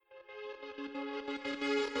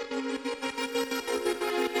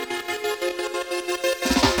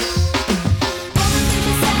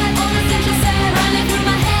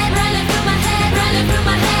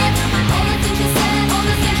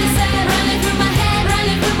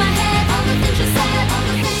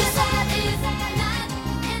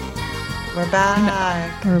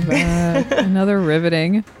back. We're back. Another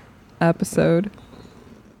riveting episode.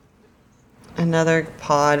 Another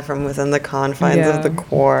pod from within the confines of the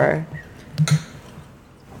core.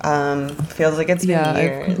 Feels like it's been years.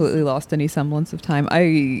 I've completely lost any semblance of time.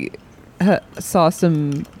 I saw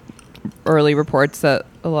some early reports that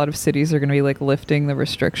a lot of cities are going to be like lifting the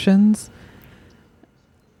restrictions.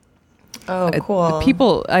 Oh, cool.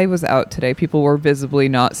 People, I was out today. People were visibly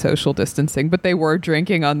not social distancing, but they were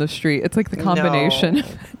drinking on the street. It's like the combination. No.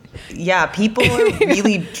 Yeah, people were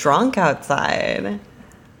really drunk outside.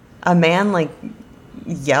 A man like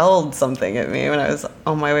yelled something at me when I was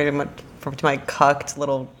on my way to my cucked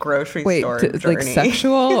little grocery store journey. Like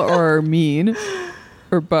sexual or mean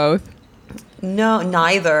or both? No,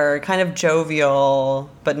 neither. Kind of jovial,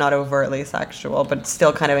 but not overtly sexual, but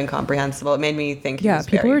still kind of incomprehensible. It made me think he was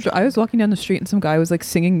people were. I was walking down the street and some guy was like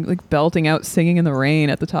singing, like belting out "Singing in the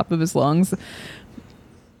Rain" at the top of his lungs.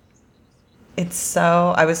 It's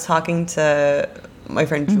so. I was talking to my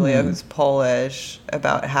friend Julia, who's Polish,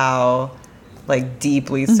 about how like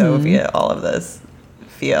deeply Soviet all of this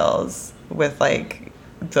feels, with like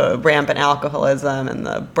the rampant alcoholism and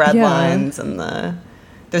the bread lines and the.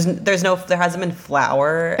 There hasn't been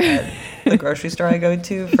flour at the grocery store I go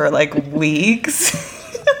to for like weeks.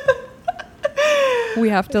 We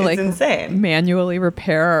have to insane. Manually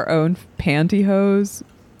repair our own pantyhose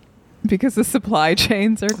because the supply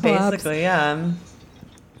chains are collapsed. Basically, yeah.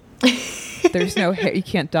 There's no hair. You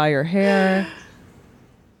can't dye your hair.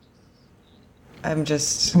 I'm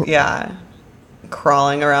just,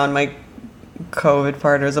 crawling around my COVID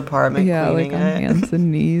partner's apartment cleaning on hands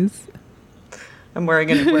and knees. I'm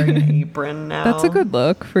wearing an apron now. That's a good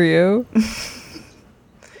look for you.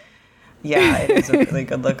 Yeah, it is a really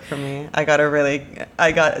good look for me.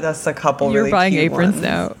 That's a couple You're really buying cute aprons ones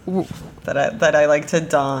now. that I like to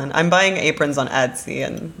don. I'm buying aprons on Etsy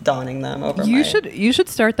and donning them over you should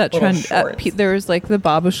start that trend. There's like the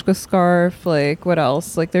babushka scarf, like what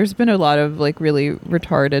else? Like there's been a lot of like really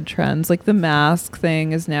retarded trends. Like the mask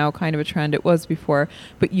thing is now kind of a trend. It was before,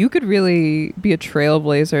 but you could really be a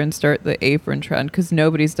trailblazer and start the apron trend because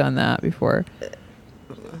nobody's done that before.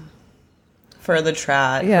 For the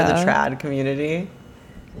trad community.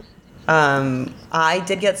 I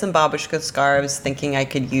did get some babushka scarves thinking I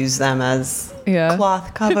could use them as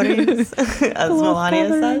cloth coverings, as Melania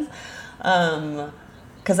says.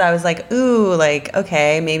 Because I was like, ooh, like,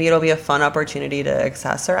 okay, maybe it'll be a fun opportunity to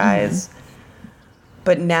accessorize.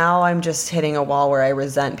 But now I'm just hitting a wall where I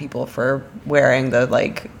resent people for wearing the,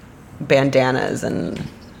 like, bandanas. And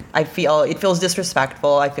it feels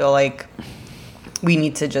disrespectful. I feel like we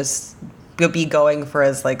need to just be going for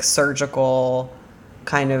as, like, surgical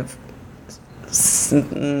kind of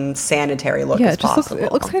sanitary look as possible.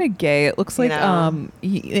 It looks kind of gay. It looks like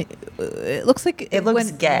it looks like it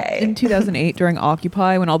looks gay in 2008 during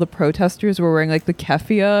Occupy when all the protesters were wearing like the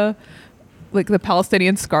keffiyeh, like the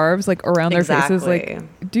Palestinian scarves, like around their faces. Like,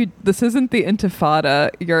 dude, this isn't the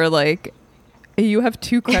Intifada. You're like, you have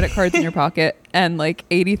 2 credit cards in your pocket and like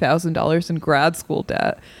 $80,000 in grad school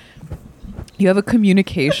debt. You have a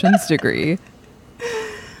communications degree.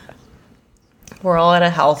 We're all at a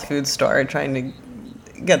health food store trying to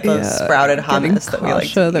get the sprouted hummus that we like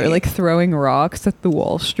to eat. They're like throwing rocks at the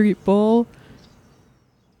Wall Street Bowl.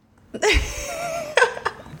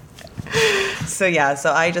 So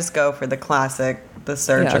I just go for the classic, the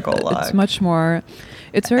surgical look. It's much more.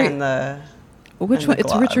 It's very. Which one?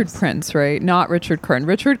 It's Richard Prince, right? Not Richard Kern.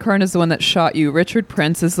 Richard Kern is the one that shot you. Richard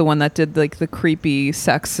Prince is the one that did like the creepy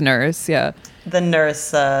sex nurse. Yeah. The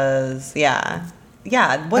nurses. Yeah.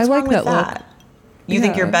 Yeah. What's wrong with that? Look. You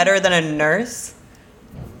think you're better than a nurse?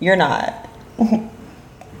 You're not. You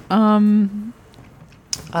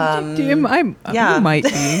might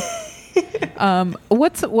be.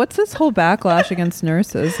 What's this whole backlash against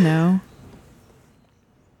nurses now?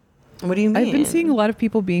 What do you mean? I've been seeing a lot of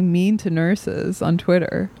people being mean to nurses on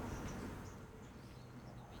Twitter.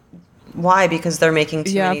 Why? Because they're making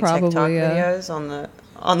too many TikTok videos on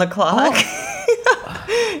the clock?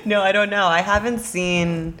 Oh. No, I don't know. I haven't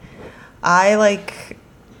seen... I've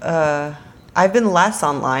been less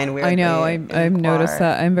online, weirdly. I know. I've noticed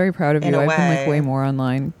that. I'm very proud of you. I've been like way more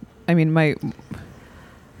online. I mean,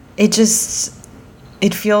 it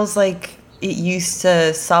feels like it used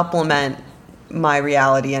to supplement my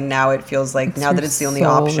reality, and now it feels like now that it's the only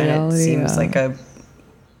option, reality,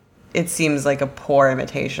 it seems like a poor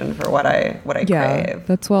imitation for what I crave.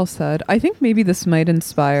 That's well said. I think maybe this might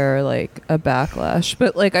inspire like a backlash,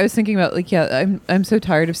 but like I was thinking about like I'm so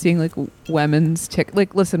tired of seeing like women's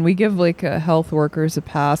like listen, we give like health workers a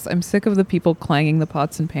pass. I'm sick of the people clanging the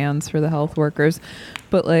pots and pans for the health workers,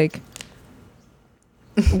 but like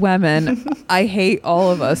women. I hate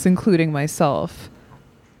all of us, including myself.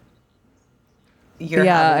 You're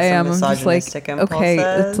I am. I'm just like, impulses. Okay,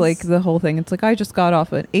 it's like the whole thing. It's like, I just got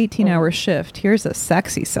off an 18-hour shift. Here's a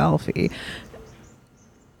sexy selfie.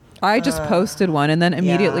 I just posted one, and then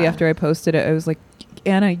immediately after I posted it, I was like,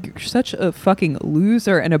 Anna, you're such a fucking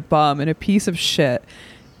loser and a bum and a piece of shit.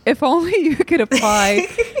 If only you could apply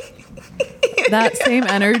that same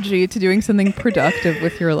energy to doing something productive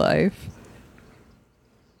with your life.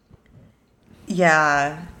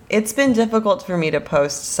 Yeah. It's been difficult for me to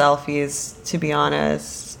post selfies, to be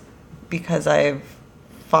honest, because I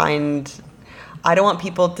don't want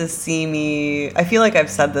people to see me. I feel like I've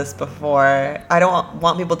said this before. I don't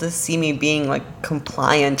want people to see me being like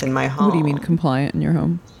compliant in my home. What do you mean compliant in your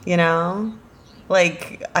home? You know?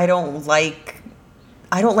 Like, I don't like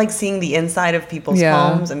seeing the inside of people's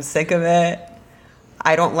homes. I'm sick of it.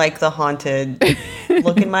 I don't like the haunted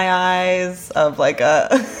look in my eyes of like a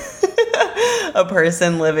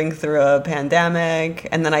person living through a pandemic.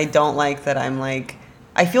 And then I don't like that I'm like,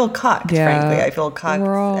 I feel cucked, frankly. I feel cucked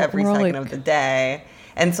every second of the day.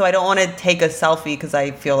 And so I don't want to take a selfie because I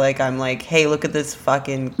feel like I'm like, hey, look at this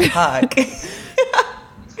fucking cuck.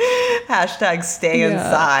 Hashtag stay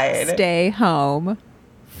inside. Stay home.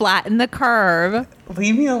 Flatten the curve.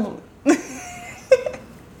 Leave me alone.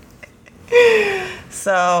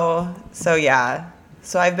 So yeah.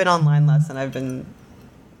 So I've been online less and I've been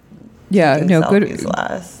good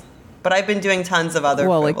less. But I've been doing tons of other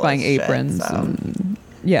like buying aprons. Shit,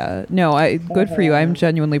 so. Good for you. I'm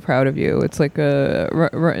genuinely proud of you. It's like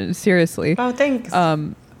seriously. Oh, thanks.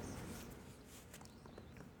 I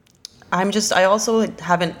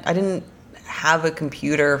didn't have a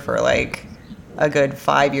computer for like a good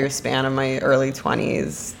 5-year span of my early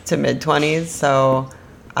 20s to mid 20s, so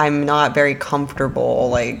I'm not very comfortable.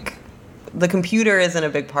 Like, the computer isn't a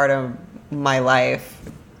big part of my life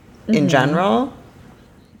in general.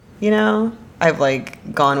 You know, I've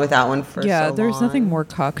like gone without one for so long. There's nothing more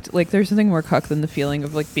cucked. Like, there's nothing more cucked than the feeling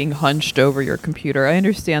of like being hunched over your computer. I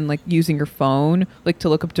understand like using your phone like to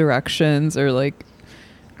look up directions or like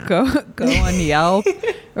go on Yelp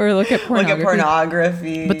or look at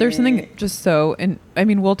pornography. But there's something just so, and I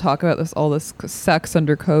mean, we'll talk about all this sex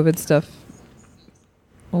under COVID stuff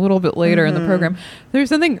a little bit later in the program. There's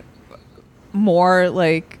something more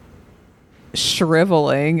like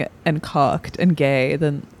shriveling and cucked and gay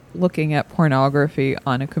than looking at pornography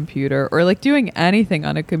on a computer or like doing anything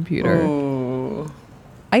on a computer. Ooh.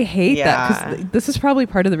 I hate that because this is probably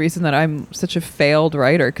part of the reason that I'm such a failed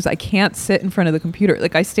writer, because I can't sit in front of the computer.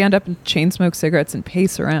 Like, I stand up and chain smoke cigarettes and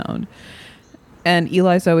pace around. And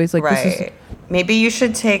Eli's always like, right. Maybe you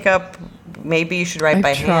should write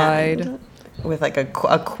by hand with like a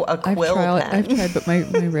quill pen. I've tried, but my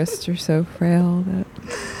wrists are so frail that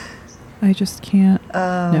I just can't.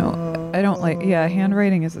 No, I don't like. Yeah,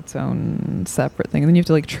 handwriting is its own separate thing, and then you have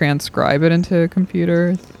to like transcribe it into a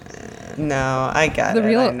computer. No, I get the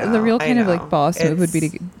real kind of like boss move would be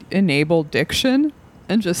to enable diction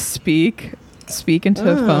and just speak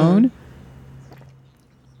into a phone.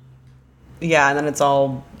 Yeah, and then it's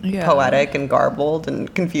all poetic and garbled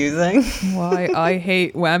and confusing. Why I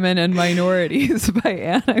Hate Women and Minorities by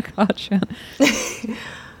Anna Kotchan.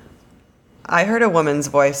 I heard a woman's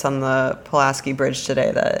voice on the Pulaski Bridge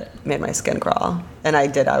today that made my skin crawl. And I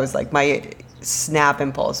was like, my snap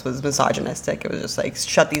impulse was misogynistic. It was just like,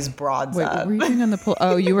 shut these broads up. What were you doing on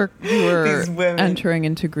the you were entering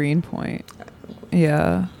into Greenpoint.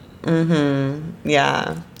 Yeah. Mm-hmm.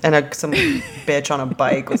 Yeah. And some bitch on a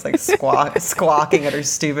bike was like squawking at her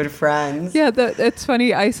stupid friends. Yeah, it's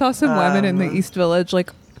funny. I saw some women in the East Village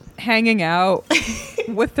like hanging out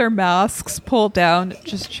with their masks pulled down,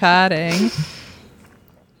 just chatting.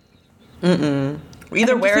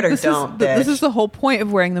 Either wear it or don't. This is the whole point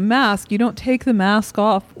of wearing the mask. You don't take the mask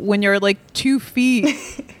off when you're like 2 feet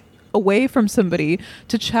away from somebody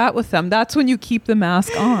to chat with them. That's when you keep the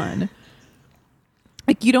mask on.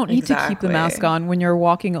 Like, you don't need to keep the mask on when you're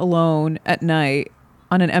walking alone at night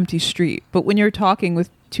on an empty street. But when you're talking with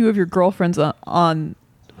 2 of your girlfriends on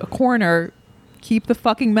a corner, keep the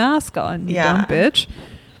fucking mask on, you dumb bitch.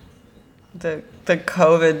 The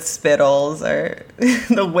COVID spittles or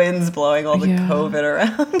the wind's blowing all the COVID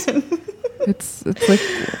around. It's like,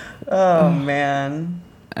 oh man.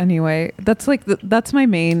 Anyway, that's like that's my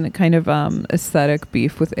main kind of aesthetic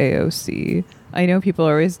beef with AOC. I know people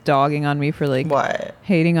are always dogging on me for like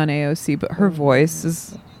hating on AOC, but her voice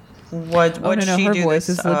is her voice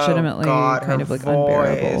is legitimately kind of like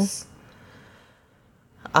unbearable.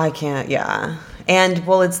 I can't. Yeah, and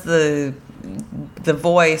well, it's the the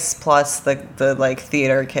voice plus the like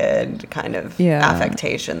theater kid kind of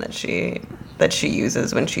affectation that she that she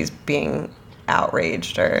uses when she's being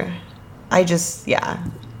outraged, or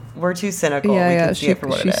we're too cynical. Yeah, we yeah. can see it for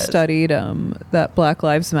what it is. She studied that Black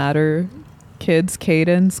Lives Matter kids'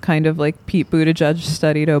 cadence, kind of like Pete Buttigieg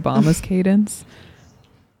studied Obama's cadence,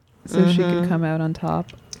 so she could come out on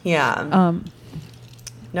top. Yeah.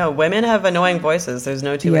 No, women have annoying voices. There's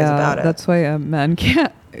no two ways about it. That's why men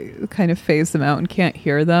can't kind of phase them out and can't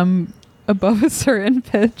hear them above a certain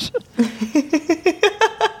pitch.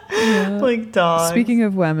 Like dogs. Speaking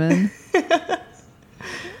of women.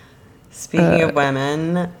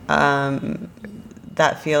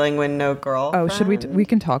 That feeling when no girl. Oh, should we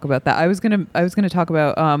can talk about that. I was gonna talk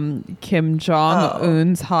about Kim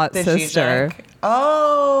Jong-un's hot sister. Zizek.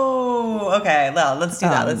 Oh, okay. Well, let's do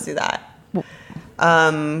that.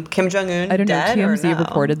 Kim Jong-un. I don't know. Dead TMZ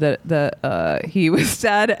reported that he was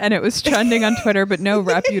dead, and it was trending on Twitter, but no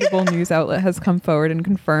reputable news outlet has come forward and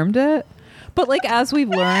confirmed it. But like as we've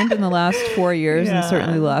learned in the last 4 years, and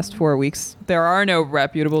certainly the last 4 weeks, there are no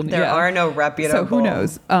reputable. So who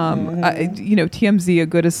knows? TMZ, a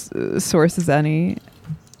good a source as any.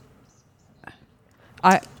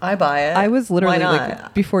 I buy it. I was literally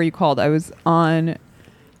like before you called. I was on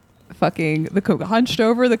fucking hunched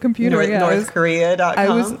over the computer. NorthKorea.com. I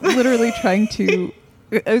was literally trying to.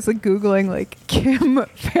 I was like Googling like Kim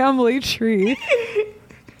family tree.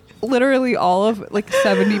 Literally all of like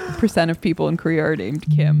 70% of people in Korea are named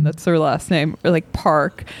Kim. That's their last name, or like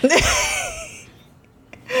Park.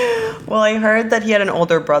 Well, I heard that he had an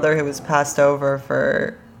older brother who was passed over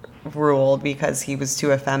for rule because he was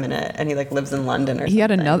too effeminate, and he like lives in London or something.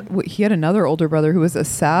 He had another older brother who was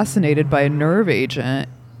assassinated by a nerve agent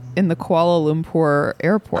in the Kuala Lumpur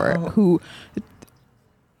airport.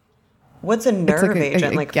 What's a nerve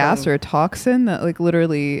agent? Like gas or a toxin that like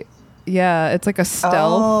literally. Yeah, it's like a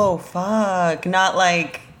stealth. Oh, fuck. Not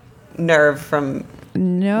like nerve from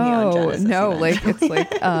No, like it's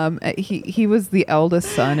like he was the eldest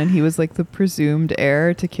son, and he was like the presumed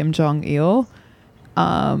heir to Kim Jong-il.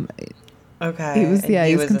 Okay.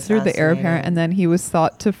 He was considered the heir apparent, and then he was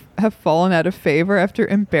thought to have fallen out of favor after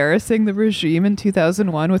embarrassing the regime in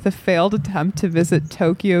 2001 with a failed attempt to visit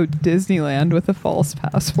Tokyo Disneyland with a false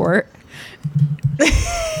passport.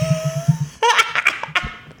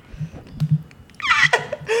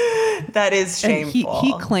 That is shameful. And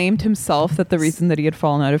he claimed himself that the reason that he had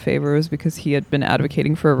fallen out of favor was because he had been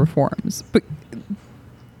advocating for reforms. But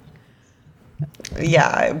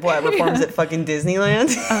yeah, what reforms at fucking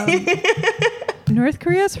Disneyland? North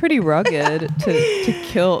Korea is pretty rugged to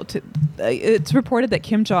kill. It's reported that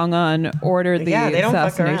Kim Jong-un ordered the they don't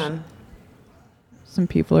assassination. fuck around. Some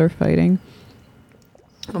people are fighting.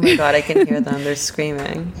 Oh my god, I can hear them. They're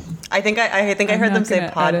screaming. I think I heard them say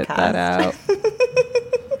podcast. Edit that out.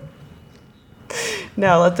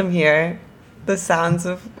 No, let them hear the sounds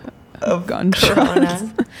of gunshots.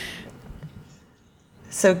 Corona.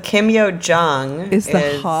 So Kim Yo-jong is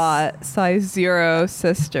the hot size 0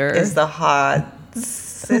 sister. Is the hot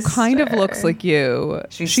sister. Who kind of looks like you.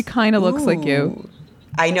 She kind of looks like you.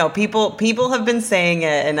 I know. People have been saying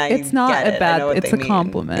it, and it's not get a bad. It's a mean.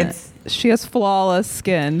 compliment. She has flawless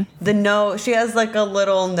skin. She has like a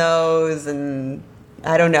little nose, and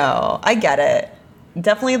I don't know. I get it.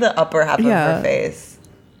 Definitely the upper half of her face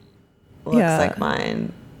looks like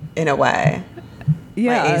mine in a way.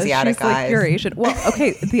 Yeah, my Asiatic she's like eyes. You're Asian. Well,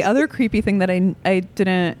 okay. The other creepy thing that I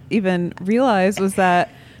didn't even realize was that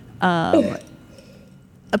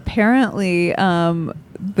apparently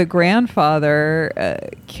the grandfather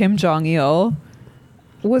Kim Jong-il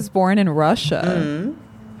was born in Russia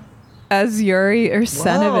as Yuri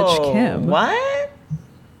Arsenovich Kim. What?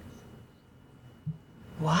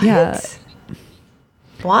 Yeah.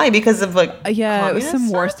 Why? Because of like it was some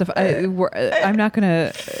war stuff. I'm not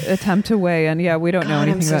gonna attempt to weigh in. Yeah, we don't know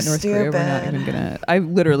anything about North Korea. We're not even gonna. I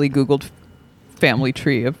literally Googled family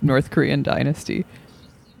tree of North Korean dynasty.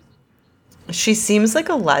 She seems like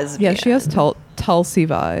a lesbian. Yeah, she has Tulsi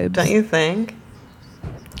vibes. Don't you think?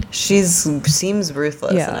 She seems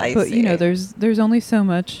ruthless and icy. But you know, there's only so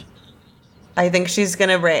much. I think she's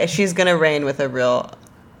gonna reign. She's gonna reign with a real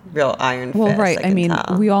iron fist. Well, right. I mean,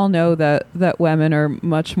 we all know that women are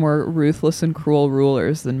much more ruthless and cruel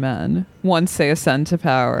rulers than men once they ascend to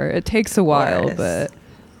power. It takes a while, but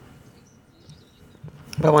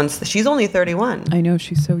once she's only 31. I know,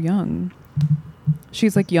 she's so young.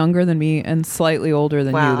 She's like younger than me and slightly older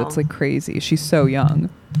than you. That's like crazy. She's so young,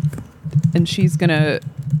 and she's gonna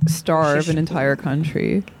starve an entire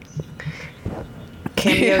country.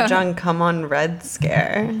 Kim Yo-jong, come on, Red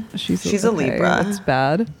Scare. She's a Libra. That's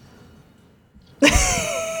bad.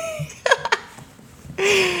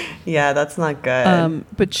 Yeah, that's not good.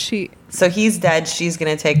 But So he's dead. She's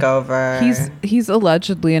gonna take over. He's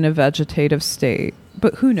allegedly in a vegetative state,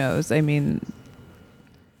 but who knows? I mean,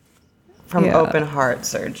 from open heart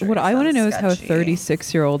surgery. What I want to know is how a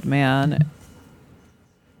 36-year-old man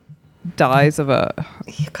dies of a.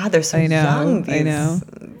 God, they're so young.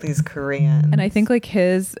 These Koreans. And I think like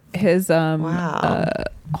his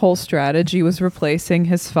whole strategy was replacing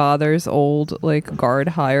his father's old like guard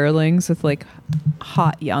hirelings with like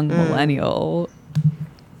hot young millennial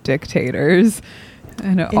dictators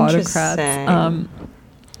and autocrats.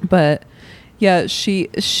 But yeah, she's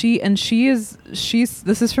this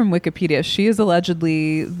is from Wikipedia. She is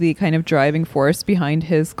allegedly the kind of driving force behind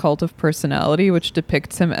his cult of personality, which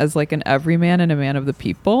depicts him as like an everyman and a man of the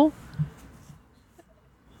people.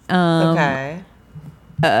 Okay.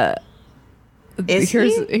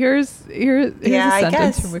 Here's a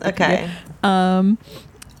sentence from Wikipedia. Okay.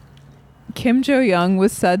 Kim Yo-jong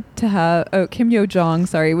was said to have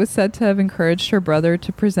encouraged her brother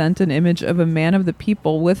to present an image of a man of the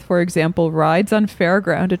people with, for example, rides on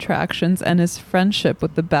fairground attractions and his friendship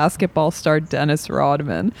with the basketball star Dennis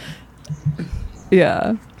Rodman.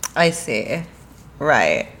 Yeah. I see.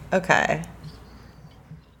 Right. Okay.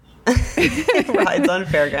 Rides on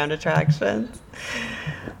fairground attractions.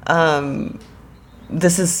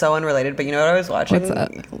 This is so unrelated, but you know what I was watching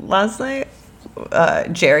last night?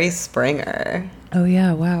 Jerry Springer. Oh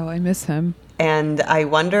yeah, wow, I miss him. And I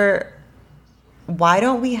wonder, why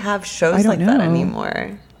don't we have shows like that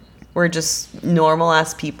anymore? Where just normal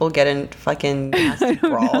ass people get in fucking nasty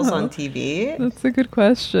brawls on TV. That's a good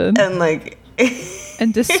question. And like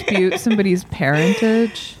and dispute somebody's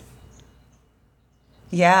parentage.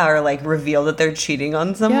 Yeah, or like reveal that they're cheating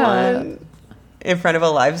on someone in front of a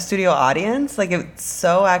live studio audience. Like it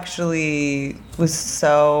was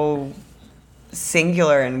so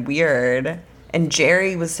singular and weird. And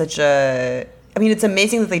Jerry was such a... I mean, it's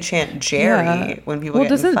amazing that they chant Jerry when people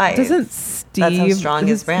get in fights. Doesn't Steve... That's how strong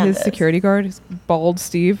his brand is. His security guard, his bald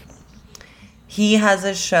Steve... He has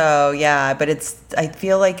a show, yeah, but I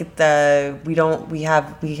feel like we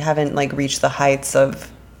haven't like reached the heights of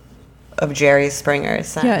Jerry Springer's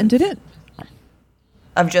sense. Yeah, and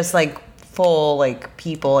of just like full like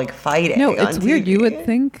people like fighting. No, it's weird. You would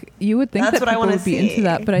think That's that people would be into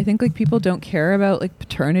that, but I think like people don't care about like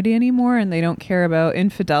paternity anymore, and they don't care about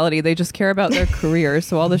infidelity. They just care about their career.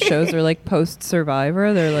 So all the shows are like post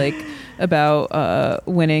Survivor. They're like about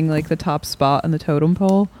winning like the top spot on the totem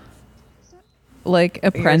pole. Like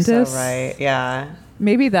Apprentice. You're so right. Yeah.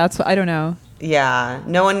 Maybe that's what, I don't know. Yeah.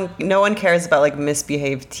 No one cares about like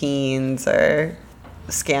misbehaved teens or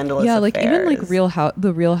scandalous affairs. Like even like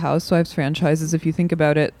the Real Housewives franchises, if you think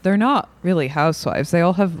about it, they're not really housewives. They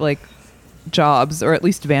all have like jobs or at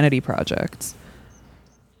least vanity projects.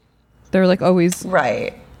 They're like always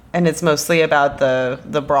right. And it's mostly about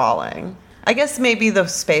the brawling. I guess maybe the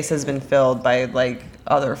space has been filled by like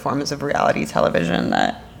other forms of reality television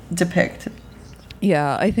that depict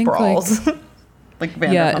I think brawls. Like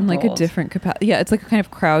and like a different capacity. Yeah, it's like a kind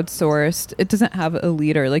of crowdsourced. It doesn't have a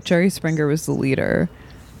leader. Like Jerry Springer was the leader.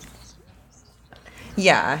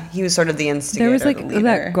 Yeah, he was sort of the instigator. There was like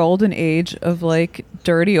that golden age of like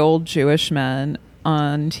dirty old Jewish men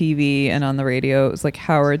on TV and on the radio. It was like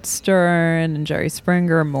Howard Stern and Jerry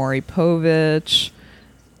Springer, Maury Povich,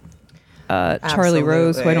 Charlie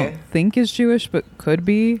Rose, who I don't think is Jewish but could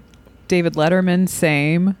be. David Letterman,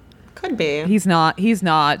 same. Could be. He's not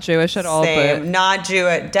Jewish at all. But not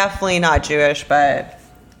Jewish. Definitely not Jewish, but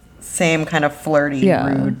same kind of flirty,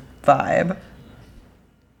 rude vibe.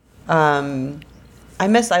 I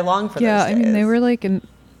long for those days. Yeah, I mean, they were like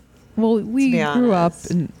we grew up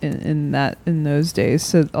in those days,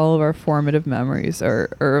 so all of our formative memories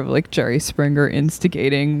are like Jerry Springer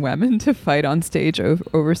instigating women to fight on stage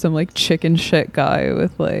over some like chicken shit guy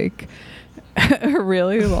with like a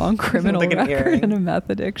really long criminal record and a meth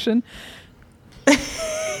addiction.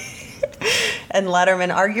 And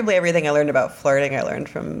Letterman, arguably everything I learned about flirting, I learned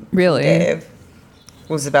from really Dave,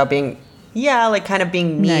 was about being like kind of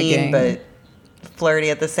being mean, but flirty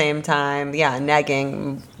at the same time. Yeah,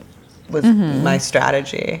 negging was my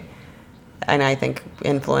strategy, and I think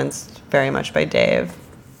influenced very much by Dave.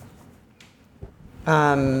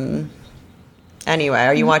 Anyway,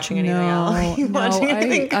 are you watching anything else? Are you watching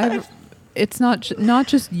anything? It's not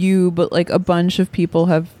just you, but like a bunch of people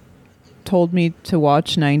have told me to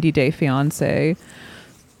watch 90 Day Fiancé.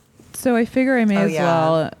 So I figure I may as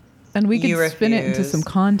well, and we could spin it into some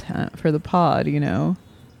content for the pod, you know.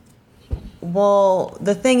 Well,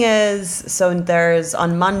 the thing is, so there's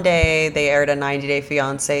on Monday they aired a 90 Day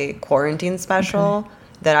Fiancé quarantine special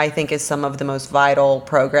that I think is some of the most vital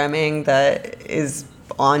programming that is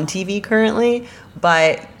on TV currently,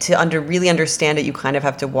 but to really understand it, you kind of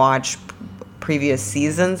have to watch previous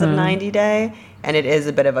seasons of 90 Day, and it is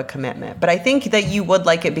a bit of a commitment. But I think that you would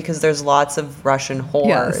like it because there's lots of Russian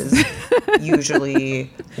whores,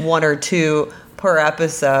 usually 1 or 2 per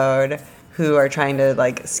episode, who are trying to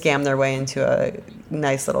like scam their way into a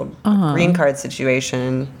nice little green card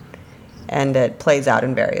situation, and it plays out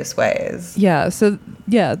in various ways. Yeah. So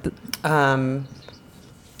yeah.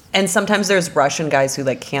 And sometimes there's Russian guys who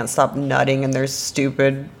like can't stop nutting in their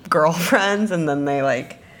stupid girlfriends, and then they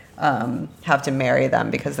like have to marry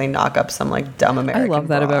them because they knock up some like dumb American. I love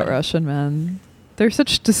that broad. about Russian men. They're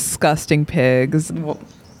such disgusting pigs. Well,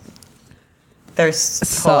 their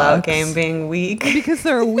pull-out game being weak. Because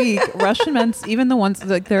they're weak. Russian men, even the ones,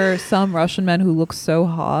 like there are some Russian men who look so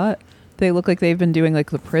hot. They look like they've been doing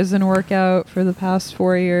like the prison workout for the past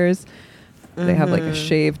 4 years. They have like a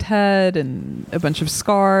shaved head and a bunch of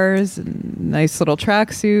scars and nice little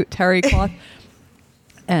tracksuit, terry cloth.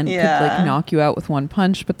 And could like knock you out with one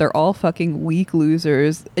punch, but they're all fucking weak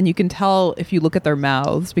losers. And you can tell if you look at their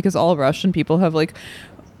mouths, because all Russian people have like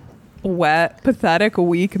wet, pathetic,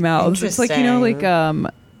 weak mouths. It's like, you know, like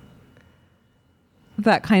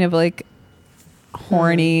that kind of like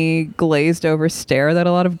horny, glazed over stare that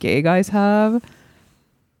a lot of gay guys have.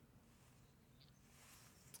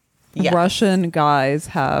 Yes. Russian guys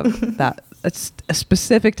have that a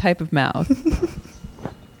specific type of mouth.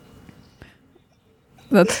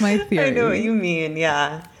 That's my theory. I know what you mean,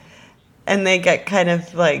 yeah. And they get kind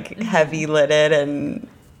of like heavy lidded, and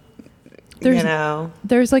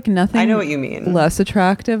there's like nothing I know what you mean. Less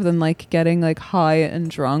attractive than like getting like high and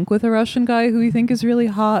drunk with a Russian guy who you think is really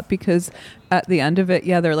hot, because at the end of it,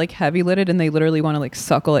 they're like heavy lidded and they literally want to like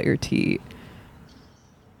suckle at your teeth.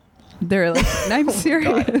 They're like, I'm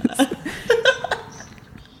serious.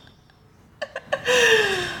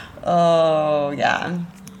 Oh, yeah.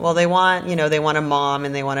 Well, they want a mom,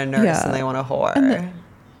 and they want a nurse, and they want a whore.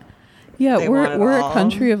 We're a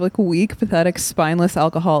country of like weak, pathetic, spineless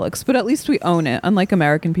alcoholics, but at least we own it, unlike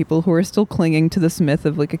American people who are still clinging to this myth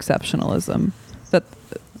of like exceptionalism.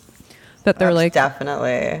 That they're like,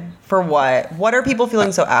 definitely. For what? What are people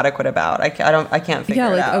feeling so adequate about? I can't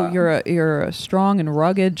figure it out. You're a strong and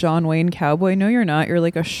rugged John Wayne cowboy. No, you're not. You're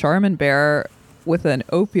like a Charmin bear with an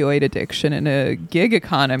opioid addiction and a gig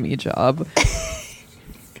economy job.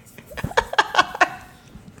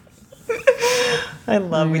 I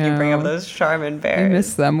love when you bring up those Charmin bears. I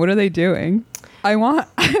miss them. What are they doing? I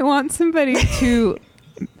want somebody to.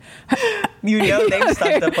 They've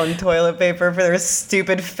stocked up on toilet paper for their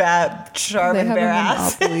stupid fat Charmin bear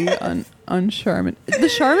ass. They have a monopoly on Charmin. The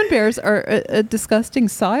Charmin bears are a disgusting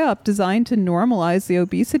psyop designed to normalize the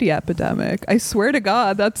obesity epidemic. I swear to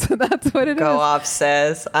God, that's what it is. Go off,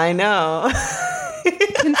 sis. I know.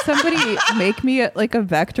 Can somebody make me a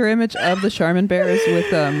vector image of the Charmin bears with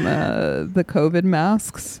the COVID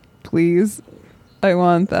masks, please? I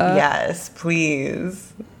want that. Yes,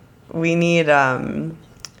 please. We need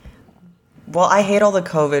well, I hate all the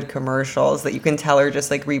COVID commercials that you can tell are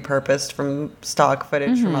just like repurposed from stock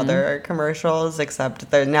footage from other commercials,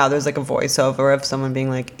 except now there's like a voiceover of someone being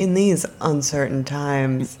like, in these uncertain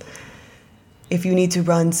times, if you need to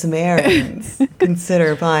run some errands,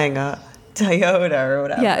 consider buying a Toyota or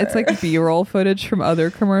whatever. Yeah, it's like B-roll footage from other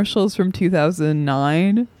commercials from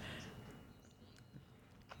 2009.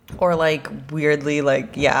 Or like weirdly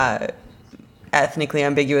ethnically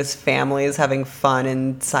ambiguous families having fun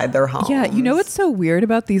inside their homes. Yeah, you know what's so weird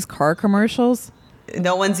about these car commercials?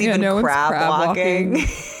 No one's even crab walking.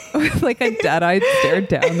 With like a dead-eyed stare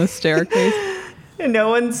down the staircase. No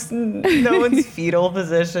one's fetal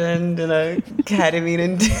positioned in a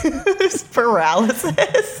ketamine-induced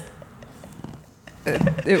paralysis.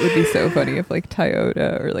 It would be so funny if like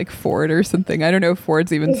Toyota or like Ford or something, I don't know if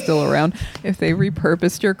Ford's even still around, if they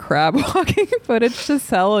repurposed your crab walking footage to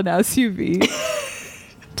sell an SUV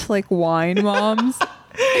to like wine moms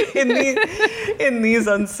in these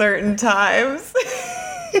uncertain times.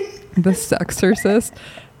 The Sexorcist.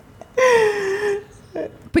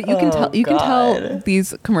 But you can tell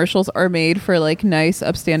these commercials are made for like nice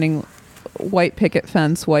upstanding white picket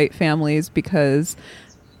fence white families, because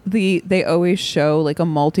they always show like a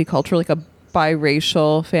multicultural, like a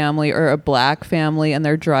biracial family or a black family, and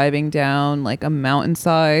they're driving down like a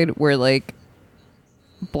mountainside where like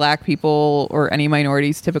black people or any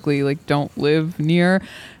minorities typically like don't live near.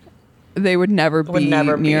 They would never be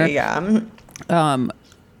near.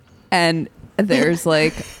 And there's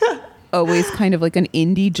like always kind of like an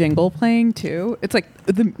indie jingle playing too. It's like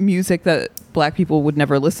the music that black people would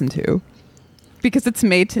never listen to. because it's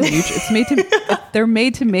made to they're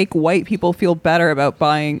made to make white people feel better about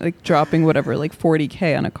buying, like, dropping whatever, like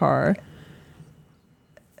 $40,000 on a car.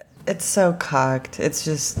 It's so cocked. It's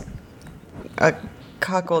just a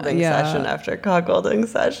cuckolding session after cuckolding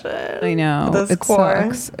session. I know. It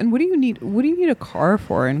sucks. And what do you need a car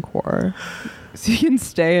for in Quar? So you can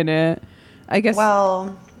stay in it, I guess.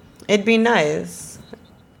 Well, it'd be nice.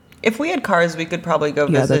 If we had cars, we could probably go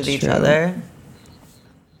visit each other.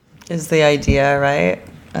 Is the idea, right?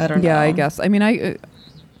 I don't know. Yeah, I guess. I mean,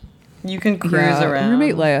 you can cruise around.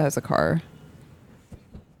 Roommate Leia has a car.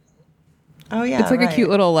 Oh, yeah, it's like a cute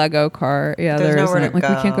little Lego car. Yeah, There's nowhere to like,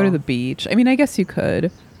 go. we can't go to the beach. I mean, I guess you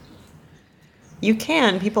could. You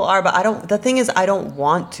can. People are, but I don't. The thing is, I don't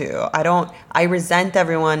want to. I resent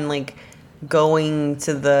everyone, like, going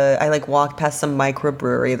to I, like, walked past some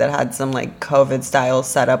microbrewery that had some, like, COVID-style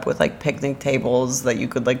setup with, like, picnic tables that you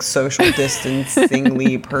could, like, social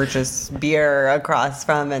distancingly purchase beer across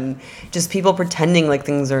from, and just people pretending like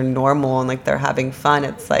things are normal and, like, they're having fun.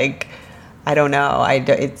 It's like, I don't know.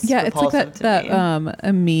 It's repulsive to me.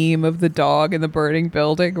 A meme of the dog in the burning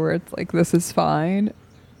building where it's like, this is fine.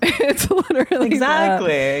 It's literally exactly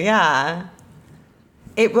that. Yeah.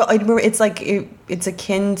 It's like it's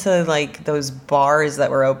akin to, like, those bars that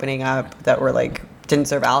were opening up that were, like, didn't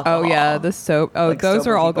serve alcohol. Oh yeah, like, those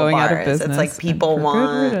are all going out of business. It's like people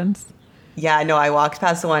want. Yeah, no, I walked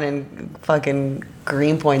past one in fucking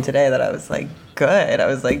Greenpoint today that I was like, good. I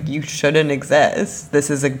was like, you shouldn't exist. This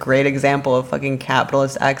is a great example of fucking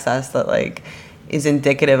capitalist excess that, like, is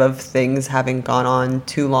indicative of things having gone on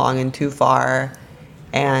too long and too far,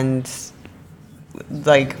 and,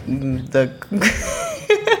 like, the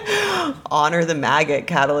honor the maggot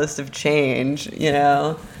catalyst of change, you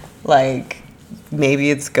know? Like, maybe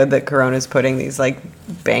it's good that Corona's putting these, like,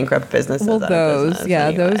 bankrupt businesses out of business. Yeah,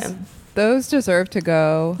 anyway. Those deserve to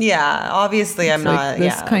go. Yeah, obviously it's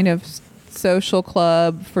this kind of social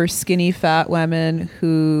club for skinny fat women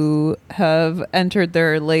who have entered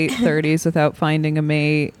their late 30s without finding a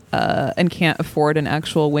mate and can't afford an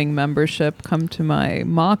actual wing membership. Come to my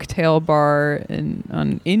mocktail bar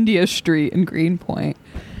on India Street in Greenpoint.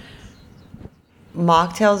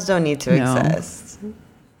 Mocktails don't need to exist,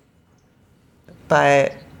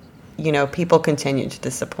 but, you know, people continue to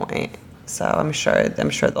disappoint. So I'm sure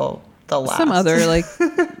they'll last. Some other, like,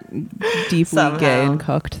 deeply gay and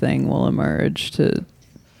cucked thing will emerge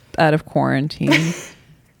out of quarantine,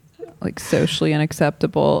 like, socially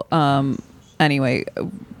unacceptable. Anyway,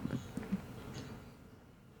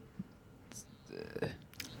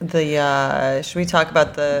 should we talk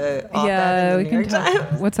about the op-ed in the New York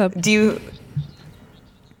Times? What's up? Did you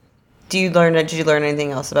learn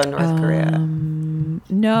anything else about North Korea?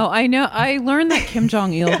 No, I know. I learned that Kim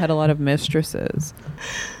Jong-il had a lot of mistresses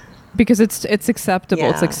because it's acceptable.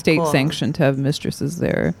 It's like state sanctioned to have mistresses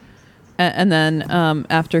there. And then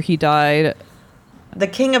after he died, the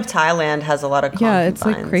king of Thailand has a lot of concubines. Yeah, it's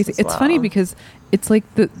like crazy. It's funny because it's like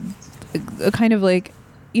the kind of like,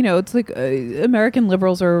 you know, it's like American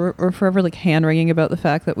liberals are forever like hand wringing about the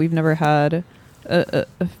fact that we've never had a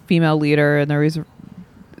female leader, and they're always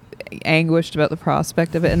anguished about the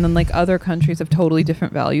prospect of it. And then, like, other countries have totally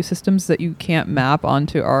different value systems that you can't map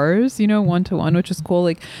onto ours, you know, 1-to-1, which is cool.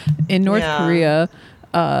 Like in North Korea,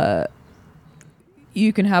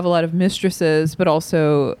 you can have a lot of mistresses, but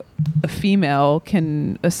also a female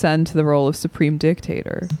can ascend to the role of supreme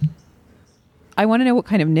dictator. I want to know what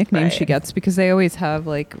kind of nickname she gets, because they always have,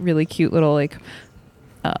 like, really cute little, like,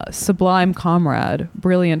 sublime comrade,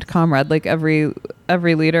 brilliant comrade. Like every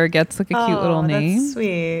leader gets, like, a cute little name. That's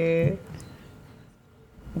sweet.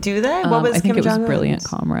 Do they? What was I think Kim it was Jong-un's? Brilliant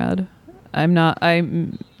comrade. I'm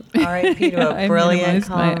R.I.P. to a brilliant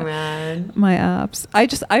comrade. My apps.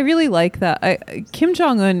 I really like that. Kim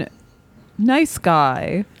Jong-un, nice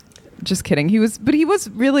guy. Just kidding. He was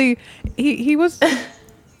really he was.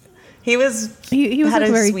 He was he had like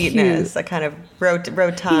a very sweetness, cute. a kind of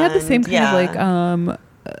rotund. He had the same kind of like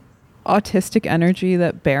autistic energy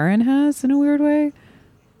that Barron has in a weird way.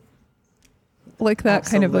 Like that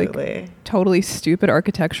Absolutely. Kind of like totally stupid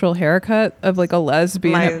architectural haircut of like a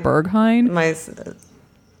lesbian at Berghain.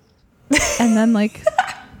 And then like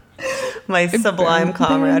my sublime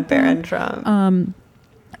comrade Barron Trump.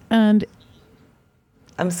 And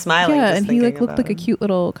I'm smiling. Yeah, just and he like looked like a cute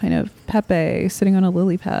little kind of Pepe sitting on a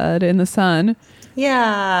lily pad in the sun.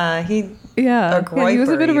 Yeah, he was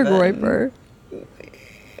a bit of a groiper.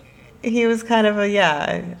 He was kind of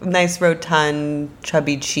nice rotund,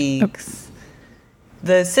 chubby cheeks.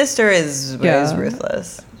 The sister is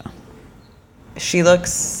ruthless. She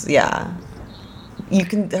looks,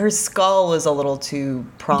 her skull was a little too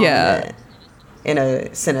prominent. in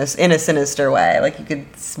a sinister way. Like you could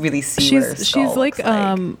really see what her skull she's like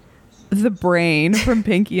the brain from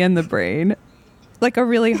Pinky and the Brain, like a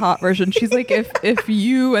really hot version. She's like if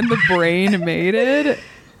you and the Brain made it.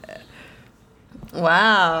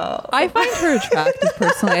 Wow. I find her attractive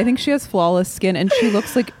personally. I think she has flawless skin, and she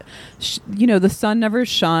looks like, the sun never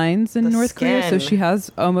shines in North Korea, so she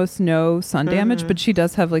has almost no sun damage, but she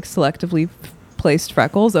does have like selectively placed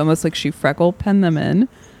freckles, almost like she freckle pen them in.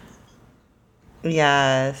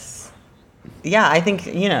 Yes. Yeah, I think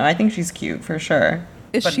she's cute for sure.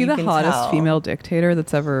 Is she the hottest female dictator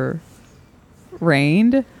that's ever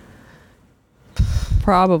reigned?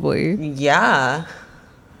 Probably. Yeah.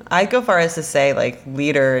 I'd go far as to say, like,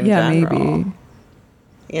 leader in general. Maybe.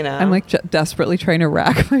 You know? I'm, like, desperately trying to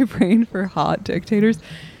rack my brain for hot dictators.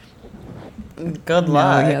 Good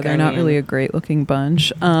luck. Yeah, they're not really a great-looking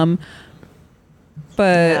bunch.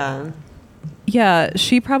 But, yeah,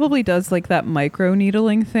 she probably does, like, that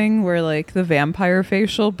micro-needling thing where, like, the vampire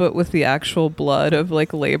facial, but with the actual blood of,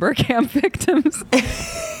 like, labor camp victims.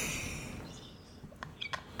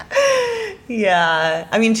 Yeah.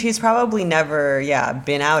 I mean, she's probably never,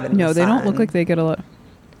 been out in the sun. No, they don't look like they get a lot.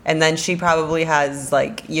 And then she probably has,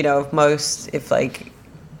 like, if like,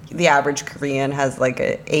 the average Korean has, like,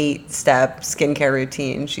 a 8-step skincare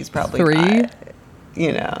routine, she's probably 3. got,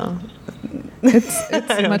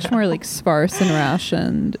 It's much more, like, sparse and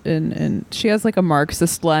rationed. And she has, like, a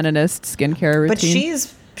Marxist-Leninist skincare routine. But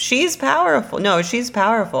she's powerful. No, she's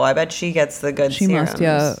powerful. I bet she gets the good serums. She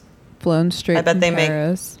must, flown straight from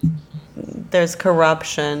Paris. There's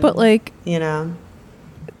corruption, but like I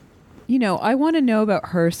want to know about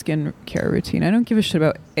her skincare routine. I don't give a shit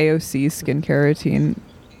about AOC's skincare routine.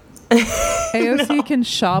 AOC can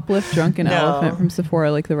shoplift drunken elephant from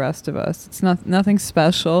Sephora like the rest of us. It's nothing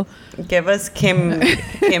special. Give us Kim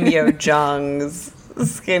Yo Jong's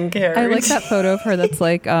skincare. I like that photo of her. That's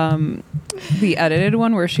like the edited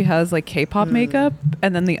one where she has like K-pop makeup,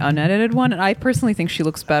 and then the unedited one. And I personally think she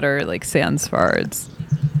looks better like sans fards.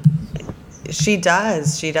 She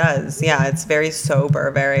does. Yeah, it's very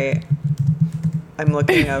sober, I'm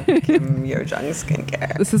looking up Kim Yo Jong's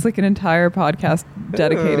skincare. This is like an entire podcast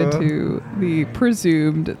dedicated to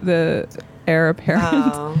the heir apparent.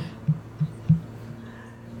 Oh.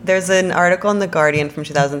 There's an article in The Guardian from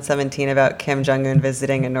 2017 about Kim Jong-un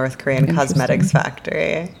visiting a North Korean cosmetics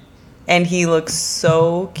factory. And he looks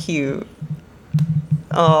so cute.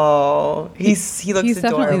 Oh, he looks adorable. He's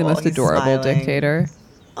definitely the most adorable dictator.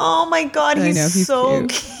 Oh my God, he's so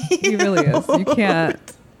cute. He really is. You can't.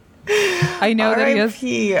 I know that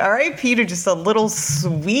he has. R.I.P. to just a little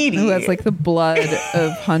sweetie who has like the blood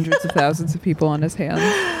of hundreds of thousands of people on his hands.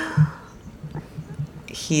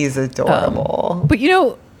 He's adorable. But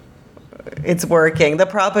it's working. The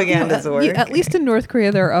propaganda's working. At least in North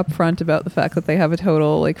Korea, they're upfront about the fact that they have a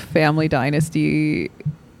total like family dynasty.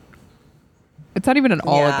 It's not even an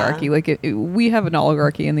oligarchy. Like we have an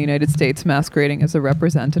oligarchy in the United States masquerading as a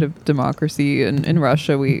representative democracy. In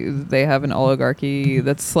Russia, they have an oligarchy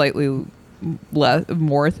that's slightly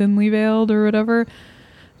more thinly veiled or whatever.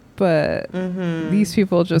 But these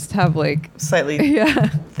people just have like slightly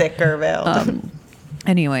thicker veiled.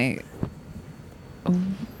 Anyway,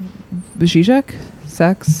 Zizek,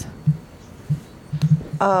 sex.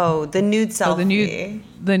 Oh, the nude selfie.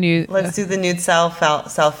 The nude. Let's do the nude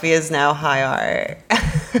selfie is now high art.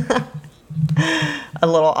 A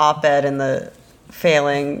little op-ed in the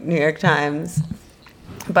failing New York Times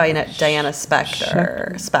by Diana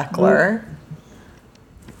Speckler.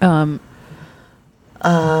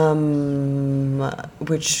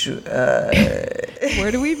 Which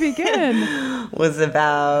where do we begin? Which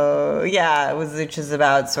is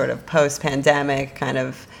about sort of post-pandemic kind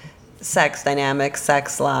of sex dynamics,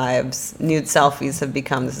 sex lives. Nude selfies have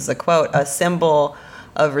become, this is a quote, a symbol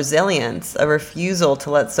of resilience, a refusal to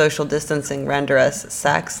let social distancing render us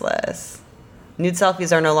sexless. Nude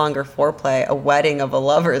selfies are no longer foreplay, a wedding of a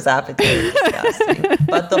lover's appetite is disgusting,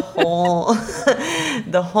 but the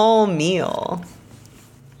whole meal.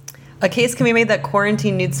 A case can be made that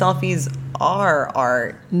quarantine nude selfies are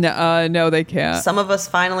art. No, they can't. Some of us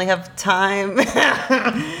finally have time.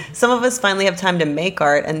 Some of us finally have time to make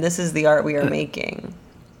art, and this is the art we are making.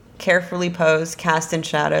 Carefully posed, cast in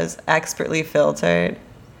shadows, expertly filtered.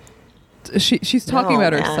 She's talking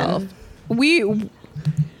about herself.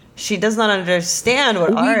 She does not understand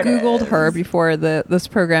what art is. We Googled her before this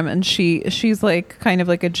program, and she's like kind of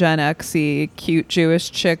like a Gen X-y cute Jewish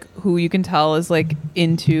chick who you can tell is like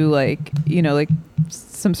into like like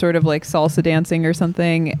some sort of like salsa dancing or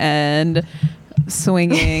something and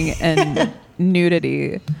swinging and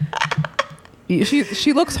nudity.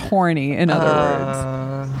 She looks horny, in other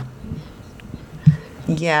words.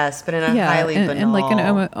 Yes, but in a highly banal, and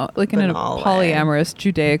like in a polyamorous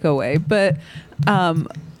Judaica way. But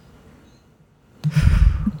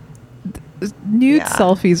nude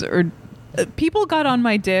selfies are people got on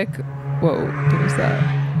my dick. Whoa, what was that?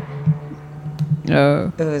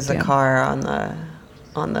 No, it was a car on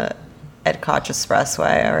the Ed Koch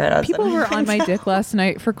Expressway. People were on my dick last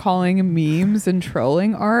night for calling memes and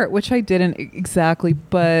trolling art, which I didn't exactly,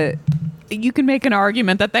 but you can make an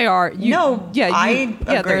argument that they are. I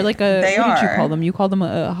agree. They're like a. They what did you are. call them? You called them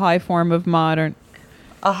a high form of modern.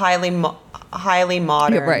 A highly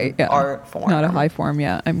modern art form. Not a high form.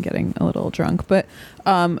 Yeah, I'm getting a little drunk, but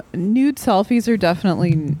nude selfies are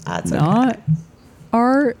definitely not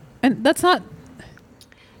art, and that's not.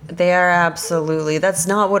 They are absolutely. That's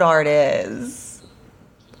not what art is.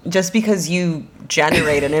 Just because you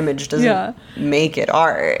generate an image doesn't make it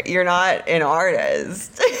art. You're not an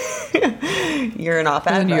artist. You're an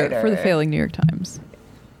op-ed writer. For the failing New York Times.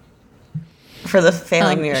 For the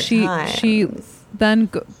failing New York Times. She then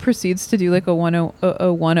proceeds to do like a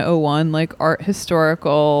 101 like art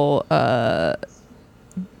historical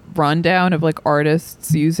rundown of like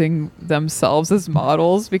artists using themselves as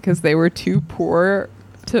models because they were too poor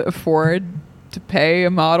to afford to pay a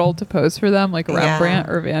model to pose for them, like Rembrandt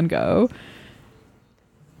or Van Gogh.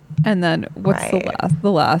 And then what's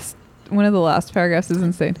the last one of the last paragraphs is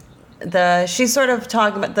insane. She's sort of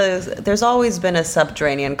talking about there's always been a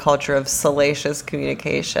subterranean culture of salacious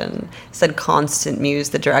communication, said Constant Muse,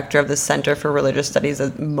 the director of the Center for Religious Studies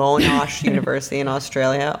at Monash University in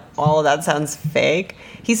Australia. All of that sounds fake.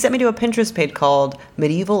 He sent me to a Pinterest page called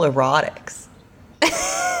Medieval Erotics.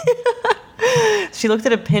 She looked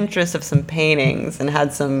at a Pinterest of some paintings and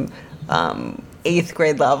had some 8th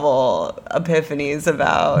grade level epiphanies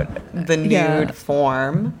about the nude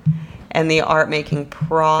form and the art making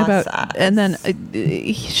process. And then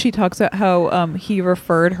she talks about how he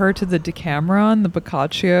referred her to the Decameron, the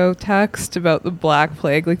Boccaccio text about the Black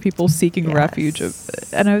Plague, like people seeking refuge.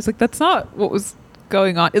 And I was like, that's not what was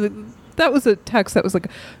going on. That was a text that was like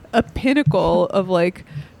a pinnacle of like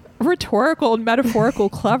rhetorical and metaphorical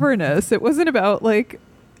cleverness. It wasn't about like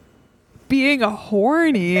being a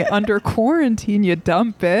horny under quarantine, you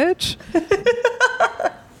dumb bitch.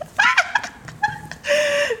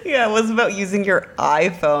 Yeah, it was about using your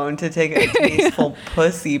iPhone to take a tasteful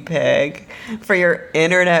pussy pic for your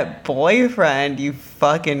internet boyfriend, you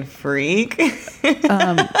fucking freak.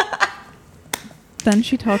 Then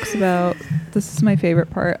she talks about, this is my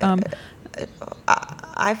favorite part.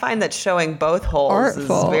 I find that showing both holes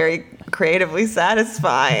artful. Is very creatively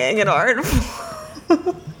satisfying and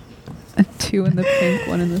artful. 2 in the pink,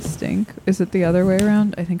 1 in the stink. Is it the other way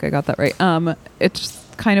around? I think I got that right. It's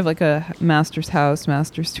kind of like a master's house,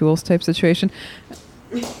 master's tools type situation.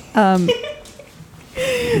 No,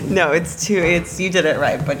 it's 2. You did it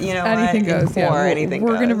right, but you know anything what? Goes. Yeah, anything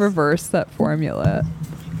we're goes. Gonna reverse that formula.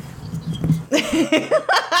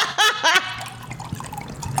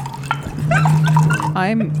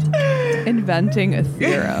 I'm inventing a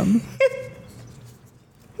theorem.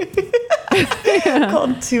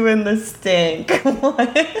 Called 2 in the stink.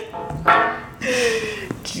 What?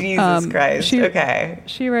 Jesus Christ. Okay.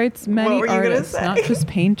 She writes, many artists, not just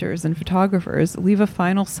painters and photographers, leave a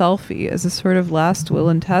final selfie as a sort of last will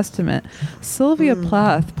and testament. Sylvia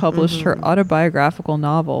Plath published her autobiographical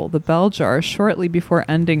novel, The Bell Jar, shortly before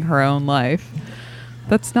ending her own life.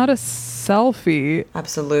 That's not a selfie.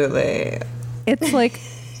 Absolutely. It's like,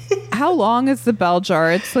 how long is the bell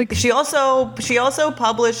jar? It's like she also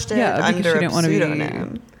published it under a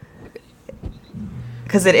pseudonym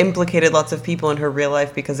because it implicated lots of people in her real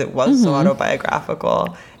life because it was so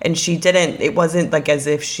autobiographical, and she didn't. It wasn't like as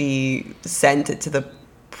if she sent it to the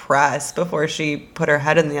press before she put her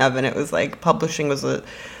head in the oven. It was like publishing was a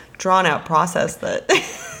drawn out process that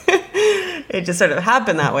it just sort of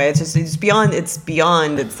happened that way. It's beyond.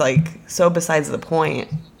 It's like so besides the point.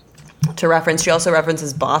 To reference, she also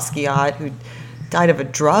references Basquiat, who died of a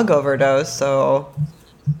drug overdose. So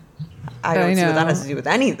I don't see what that has to do with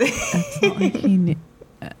anything. It's not like he knew.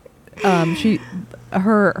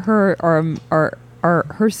 Her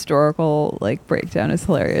historical like breakdown is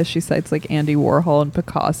hilarious. She cites like Andy Warhol and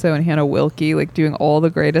Picasso and Hannah Wilke like doing all the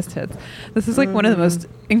greatest hits. This is like one of the most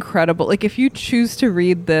incredible. Like if you choose to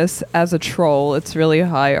read this as a troll, it's really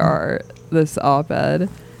high art. This op-ed.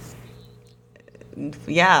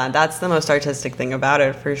 Yeah, that's the most artistic thing about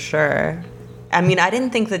it for sure. I mean, I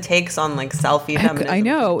didn't think the takes on like selfie feminism. I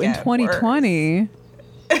know in 2020.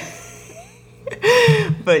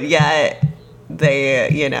 But yet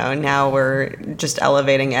they, now we're just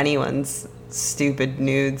elevating anyone's stupid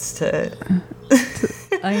nudes to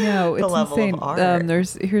I know, the it's level insane. of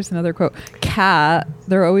art. Here's another quote. Cat.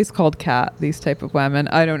 They're always called Cat. These type of women.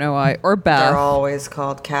 I don't know why. Or Beth. They're always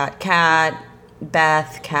called Cat. Cat.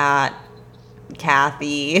 Beth. Cat.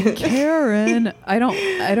 Kathy. Karen. I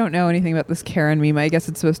don't know anything about this Karen meme. I guess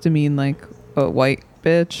it's supposed to mean like a white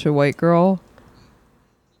bitch, a white girl.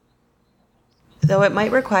 Though it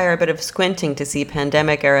might require a bit of squinting to see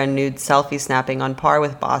pandemic-era nude selfie snapping on par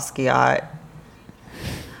with Basquiat.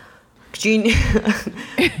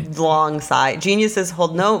 Long sigh. Geniuses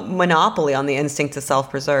hold no monopoly on the instinct to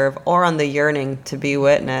self-preserve or on the yearning to be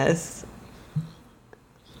witnessed.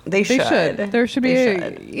 They should. There should be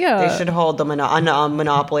They should hold the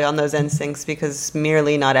monopoly on those instincts because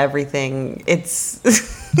merely not everything. It's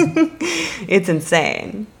it's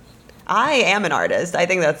insane. I am an artist. I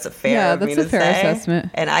think that's fair of me to say. Yeah, that's a fair assessment.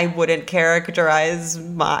 And I wouldn't characterize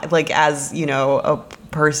my as a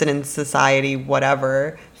person in society,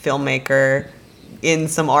 whatever, filmmaker in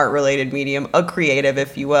some art related medium, a creative,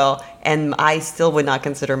 if you will. And I still would not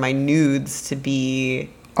consider my nudes to be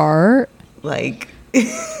art. Like,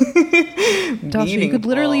 Dasha, you could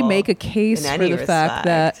literally make a case for the fact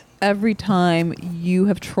that every time you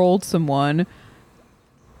have trolled someone,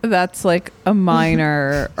 that's like a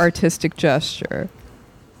minor artistic gesture.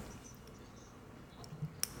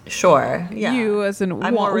 Sure. Yeah. You as in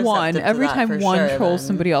one. Every time one trolls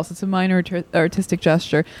somebody else, it's a minor artistic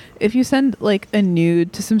gesture. If you send like a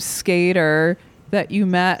nude to some skater that you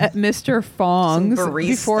met at Mr. Fong's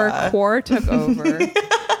before Quar took over.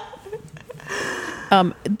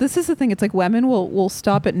 This is the thing. It's like women will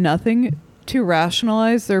stop at nothing to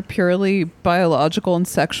rationalize their purely biological and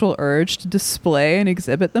sexual urge to display and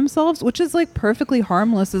exhibit themselves, which is like perfectly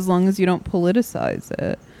harmless as long as you don't politicize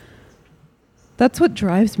it. That's what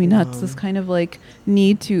drives me nuts. This kind of like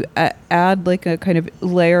need to add like a kind of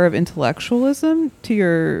layer of intellectualism to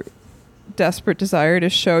your desperate desire to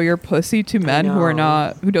show your pussy to men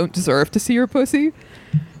who don't deserve to see your pussy.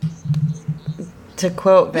 To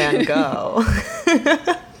quote Van Gogh,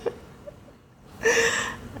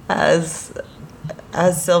 as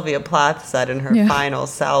Sylvia Plath said in her final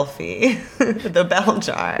selfie, the bell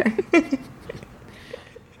jar.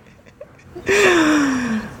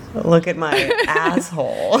 Look at my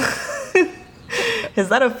asshole. Is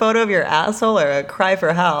that a photo of your asshole or a cry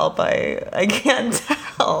for help? I can't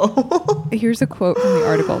tell. Here's a quote from the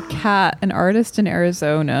article. Kat, an artist in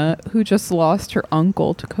Arizona who just lost her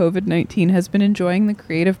uncle to COVID-19, has been enjoying the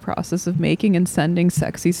creative process of making and sending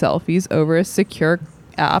sexy selfies over a secure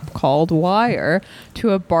app called Wire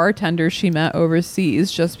to a bartender she met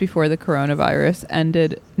overseas just before the coronavirus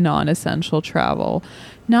ended non-essential travel.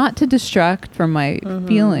 Not to distract from my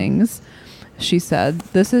feelings, she said,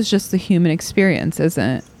 this is just the human experience,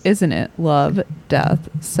 isn't it? Love, death,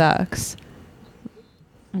 sex.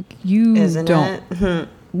 You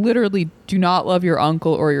literally do not love your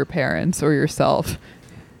uncle or your parents or yourself.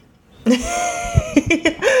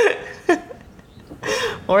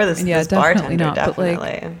 Or this bartender, not, definitely.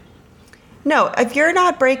 But like, no, if you're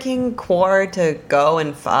not breaking Quar to go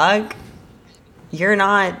and fuck, you're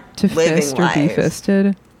not to living fist life. Or be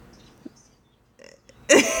fisted.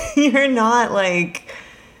 You're not like.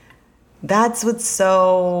 That's what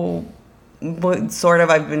sort of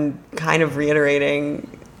I've been kind of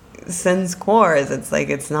reiterating since Quar is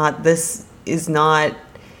this is not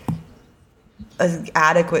an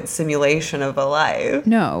adequate simulation of a life.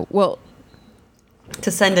 No, well,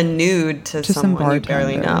 to send a nude to someone you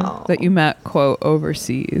barely know that you met, quote,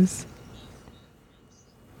 overseas,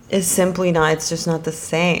 is simply not. It's just not the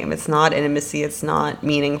same. It's not intimacy. It's not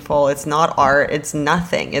meaningful. It's not art. It's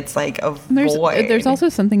nothing. It's like a void. There's also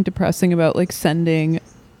something depressing about like sending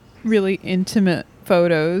really intimate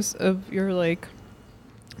photos of your like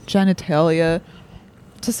genitalia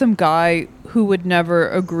to some guy who would never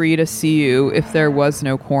agree to see you if there was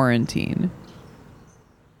no quarantine.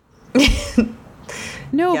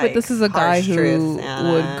 No, yikes, but this is a guy who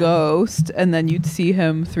would ghost, and then you'd see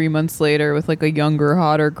him 3 months later with like a younger,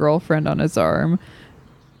 hotter girlfriend on his arm.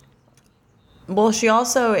 Well, she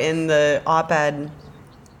also in the op-ed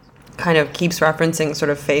kind of keeps referencing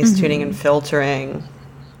sort of face tuning and filtering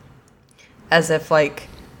as if like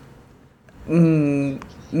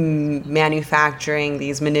manufacturing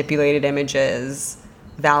these manipulated images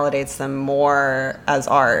validates them more as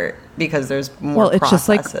art because there's more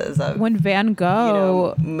processes of when Van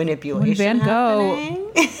Gogh manipulation. When Van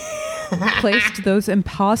Gogh placed those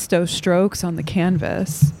impasto strokes on the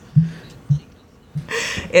canvas.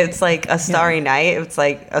 It's like a Starry Night. It's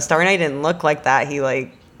like a Starry Night didn't look like that.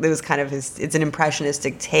 It was kind of it's an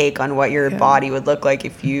impressionistic take on what your body would look like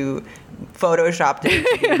if you photoshopped it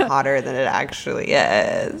to be hotter than it actually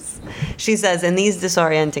is. She says, in these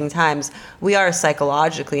disorienting times, we are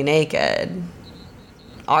psychologically naked.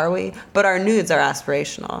 Are we? But our nudes are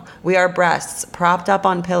aspirational. We are breasts propped up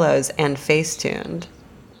on pillows and face-tuned.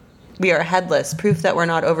 We are headless, proof that we're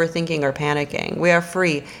not overthinking or panicking. We are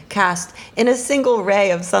free, cast in a single ray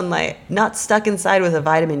of sunlight, not stuck inside with a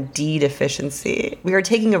vitamin D deficiency. We are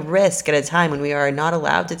taking a risk at a time when we are not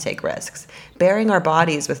allowed to take risks, bearing our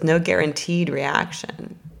bodies with no guaranteed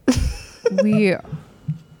reaction. we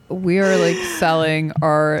are like selling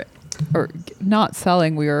our, or not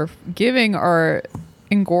selling, we are giving our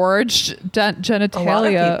engorged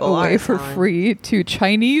genitalia away for free to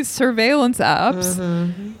Chinese surveillance apps.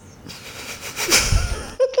 Mm-hmm.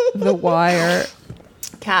 The Wire.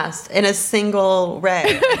 Cast in a single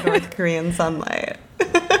ray of North Korean sunlight.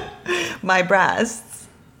 My breasts.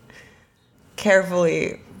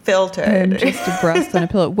 Carefully filtered. And just a breast on a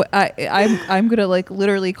pillow. I'm gonna like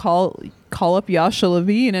literally call up Yasha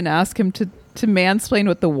Levine and ask him to mansplain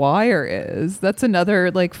what The Wire is. That's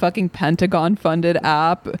another like fucking Pentagon funded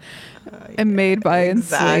app and made by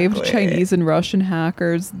enslaved Chinese and Russian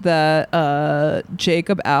hackers that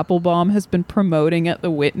Jacob Applebaum has been promoting at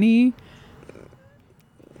the Whitney.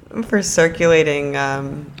 For circulating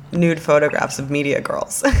nude photographs of media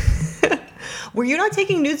girls. Were you not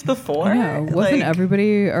taking nudes before? No, wasn't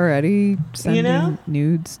everybody already sending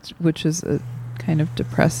nudes, which is a kind of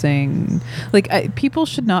depressing. Like, people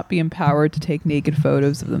should not be empowered to take naked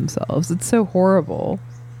photos of themselves. It's so horrible.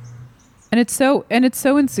 And it's so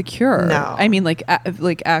insecure. No. I mean, like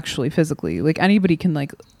actually physically, like anybody can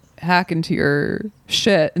like hack into your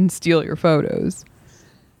shit and steal your photos.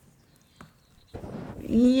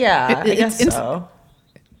 Yeah, I guess so.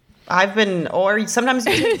 I've been, or sometimes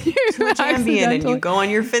you take too much Ambien and you go on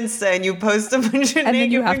your Finsta and you post a bunch of and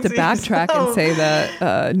then you have to backtrack and say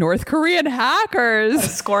that North Korean hackers, a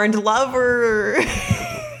scorned lover.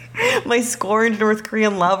 My scorned North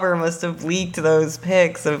Korean lover must have leaked those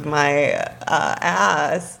pics of my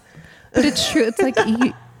ass. But it's true. It's like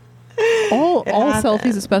all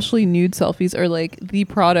selfies, especially nude selfies, are like the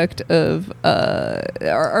product of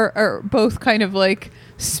are both kind of like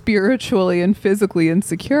spiritually and physically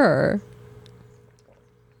insecure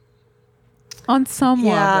on some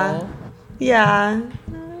level. Yeah.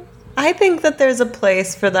 I think that there's a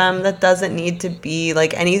place for them that doesn't need to be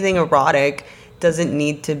like anything erotic. Doesn't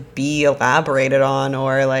need to be elaborated on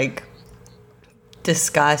or like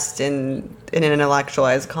discussed in an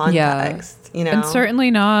intellectualized context, you know, and certainly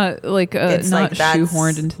not like not like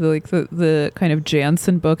shoehorned into the kind of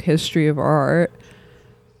Jansen book history of art.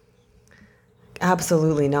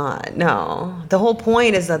 Absolutely not. No, the whole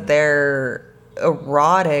point is that they're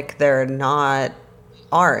erotic. They're not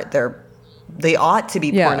art. They ought to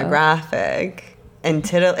be pornographic. And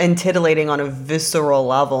titillating on a visceral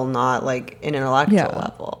level, not like an intellectual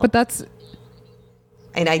level. But that's...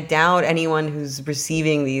 And I doubt anyone who's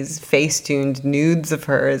receiving these face-tuned nudes of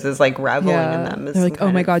hers is like reveling in them. They're like,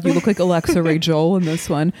 oh my God, you look like Alexa Ray Joel in this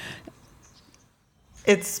one.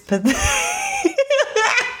 It's pathetic.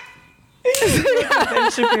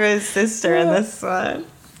 Ben Shapiro's sister in this one.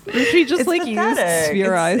 She just like used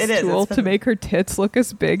spherized tool to make her tits look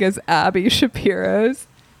as big as Abby Shapiro's.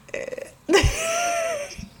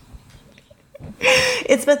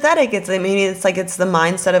 It's pathetic. It's the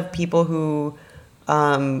mindset of people who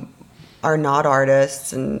are not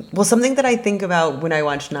artists. And something that I think about when I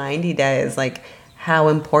watch 90 Day is like how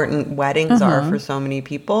important weddings are for so many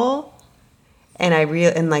people. And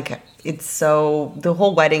it's so, the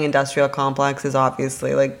whole wedding industrial complex is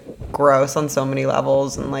obviously like gross on so many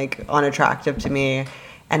levels and like unattractive to me.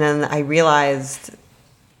 And then I realized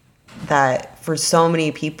that for so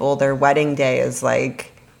many people, their wedding day is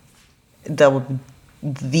like the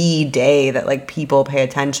day that like people pay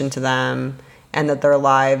attention to them and that their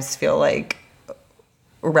lives feel like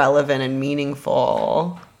relevant and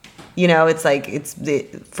meaningful. You know, it's like it's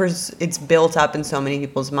built up in so many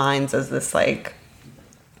people's minds as this like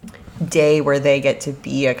day where they get to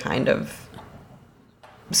be a kind of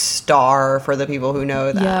star for the people who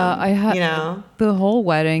know them. Yeah, the whole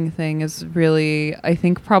wedding thing is really, I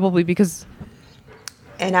think, probably because,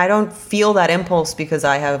 and I don't feel that impulse because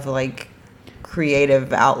I have like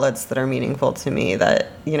creative outlets that are meaningful to me that,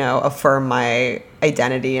 you know, affirm my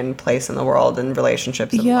identity and place in the world and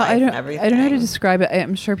relationships and life and everything. I don't know how to describe it.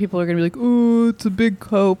 I'm sure people are going to be like, oh, it's a big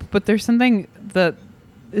cope. But there's something that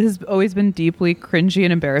has always been deeply cringy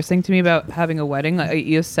and embarrassing to me about having a wedding, like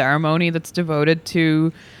a ceremony that's devoted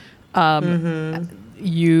to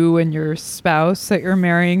you and your spouse that you're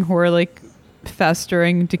marrying who are like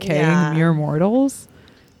festering, decaying mere mortals.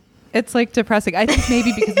 It's like depressing. I think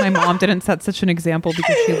maybe because my mom didn't set such an example,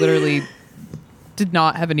 because she literally did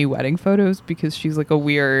not have any wedding photos because she's like a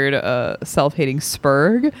weird self-hating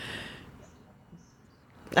spurg.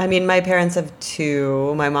 I mean, my parents have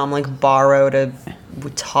two. My mom like borrowed a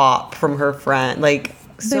top from her friend. Like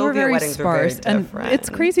Soviet weddings were very different. And it's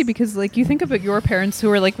crazy because like you think about your parents who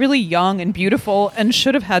were like really young and beautiful and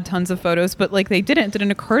should have had tons of photos, but like it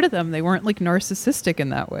didn't occur to them. They weren't like narcissistic in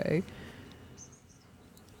that way.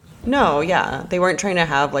 No, yeah. They weren't trying to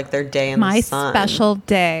have like their day in the sun. My special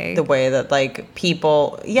day. The way that like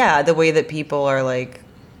people are like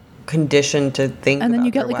conditioned to think. And then about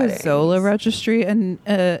you get like weddings. a Zola registry and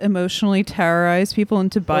emotionally terrorize people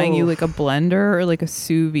into buying you like a blender or like a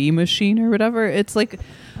sous vide machine or whatever. It's like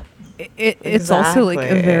it's also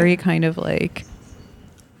like a very kind of like,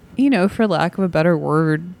 you know, for lack of a better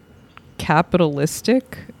word,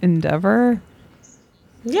 capitalistic endeavor.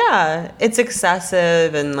 Yeah, it's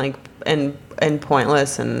excessive and like and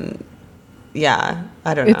pointless, and yeah,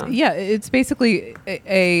 I don't know. Yeah, it's basically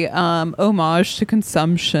a homage to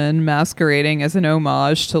consumption masquerading as an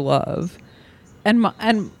homage to love, and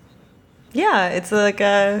yeah, it's like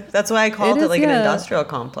that's why I called it like an industrial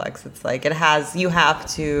complex. It's like you have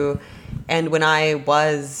to, and when I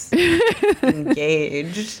was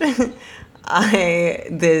engaged,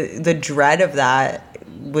 the dread of that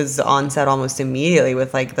was onset almost immediately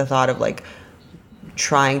with like the thought of like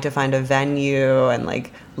trying to find a venue and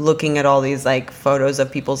like looking at all these like photos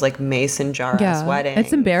of people's like mason jar weddings.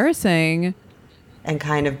 It's embarrassing. And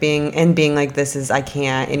kind of being like, I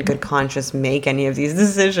can't in good conscience make any of these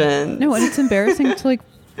decisions. No, and it's embarrassing to like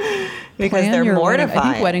because they're mortifying.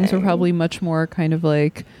 I think weddings were probably much more kind of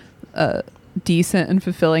like decent and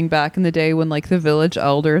fulfilling back in the day when like the village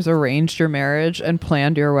elders arranged your marriage and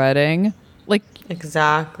planned your wedding. Like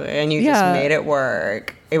exactly, and you just made it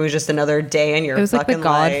work. It was just another day in your fucking life. It was like The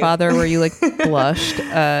Godfather where you like blushed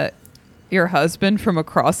at your husband from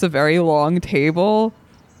across a very long table,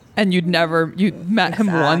 and you'd met him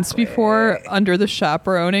once before under the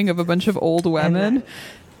chaperoning of a bunch of old women.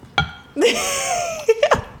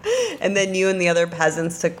 And then you and the other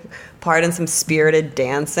peasants took part in some spirited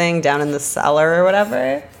dancing down in the cellar or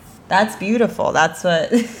whatever. That's beautiful. That's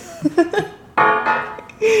what...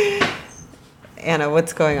 Anna,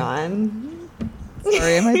 what's going on?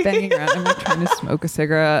 Sorry, am I banging around? I'm like trying to smoke a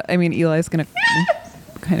cigarette. I mean, Eli's gonna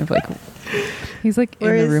kind of like... He's like in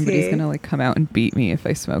the room, but he's gonna like come out and beat me if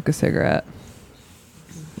I smoke a cigarette.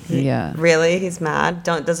 Yeah. Really? He's mad?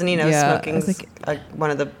 Doesn't he know smoking's like one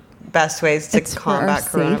of the best ways to combat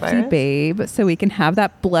coronavirus? Safety, babe, so we can have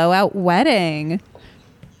that blowout wedding.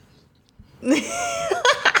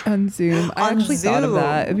 On Zoom. I actually thought of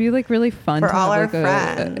that. It'd be like really fun for to all have our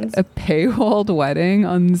like friends. a paywalled wedding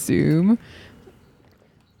on Zoom.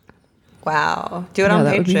 Wow. Do it on Patreon.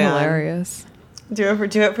 That would be hilarious. Do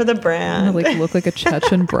it for the brand. I'm gonna, like look like a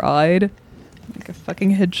Chechen bride. Like a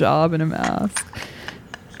fucking hijab and a mask.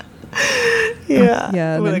 Yeah.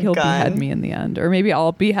 Yeah, and then he'll behead me in the end. Or maybe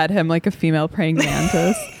I'll behead him like a female praying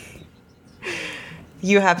mantis.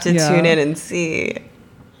 You have to tune in and see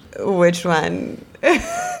which one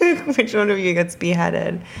of you gets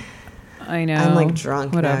beheaded. I know. I'm like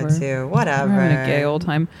drunk now too. Whatever. We're having a gay old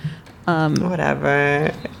time.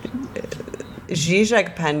 Whatever.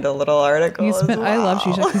 Zizek penned a little article I love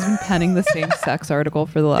Zizek. He's been penning the same sex article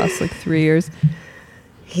for the last like 3 years.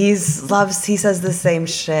 He says the same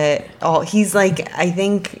shit. He's like, I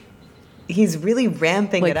think he's really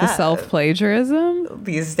ramping it up. Like the self-plagiarism?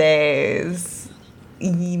 These days.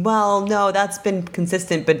 Well, no, that's been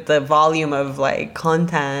consistent, but the volume of like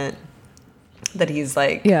content that he's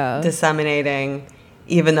like disseminating,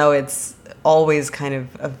 even though it's always kind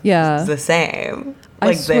of the same.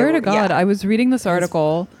 I swear to God, I was reading this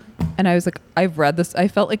article and I was like, I've read this. I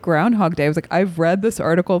felt like Groundhog Day. I was like, I've read this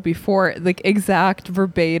article before, like exact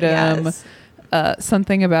verbatim. Yes.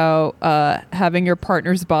 Something about having your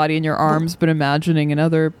partner's body in your arms, but imagining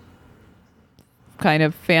another kind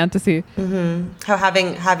of fantasy. Mm-hmm. How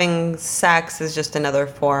having sex is just another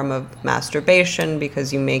form of masturbation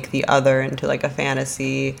because you make the other into like a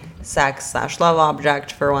fantasy sex/love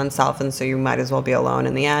object for oneself, and so you might as well be alone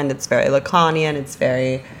in the end. It's very Lacanian. It's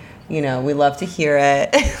very, we love to hear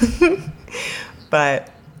it,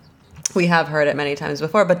 but we have heard it many times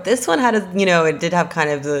before. But this one had it did have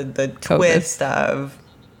kind of the twist of,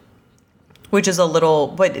 which is a little,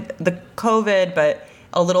 but the COVID, but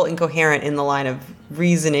a little incoherent in the line of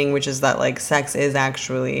reasoning, which is that like sex is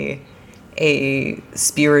actually a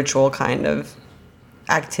spiritual kind of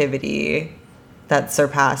activity that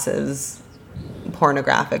surpasses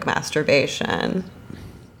pornographic masturbation.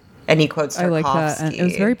 And he quotes Tarkovsky. I like that, and it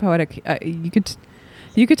was very poetic.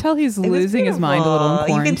 You could tell he's losing his mind a little in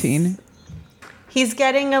quarantine. He's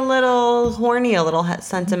getting a little horny, a little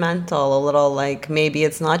sentimental, a little like maybe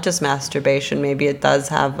it's not just masturbation. Maybe it does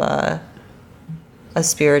have a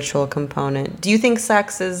spiritual component. Do you think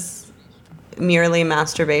sex is merely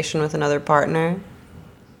masturbation with another partner?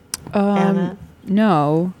 Anna?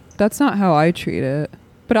 No, that's not how I treat it.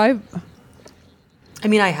 But I've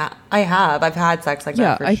had sex like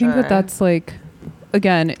that. Yeah, I think sure. that's like,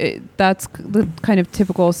 again, that's the kind of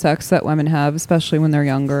typical sex that women have, especially when they're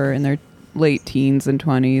younger, in their late teens and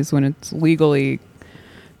 20s, when it's legally,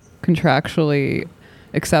 contractually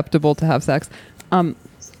acceptable to have sex.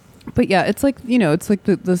 But yeah, it's like, it's like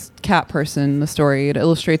this cat person, the story. It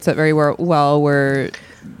illustrates that very well, where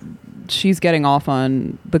she's getting off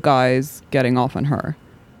on the guys getting off on her.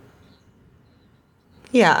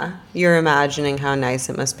 Yeah, you're imagining how nice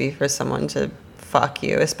it must be for someone to fuck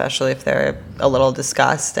you, especially if they're a little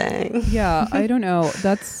disgusting. Yeah, I don't know.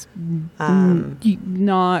 That's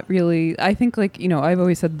not really. I think, like, I've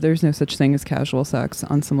always said there's no such thing as casual sex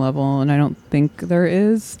on some level, and I don't think there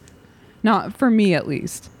is. Not for me, at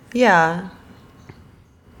least. Yeah.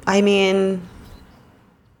 I mean,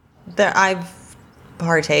 I've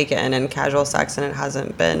partaken in casual sex, and it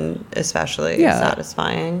hasn't been especially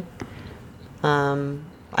satisfying.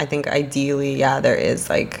 I think ideally, there is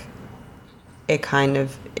like a kind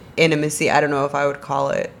of intimacy. I don't know if I would call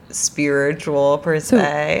it spiritual per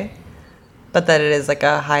se, but that it is like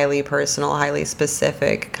a highly personal, highly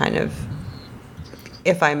specific kind of,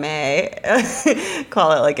 if I may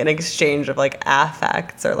call it, like an exchange of like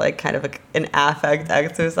affects, or like kind of an affect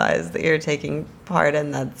exercise that you're taking part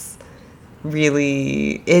in that's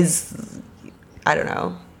really is, I don't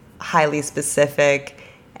know, highly specific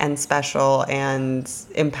and special and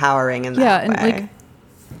empowering in that way. And like,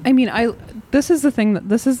 I mean, this is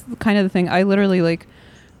kind of the thing I literally like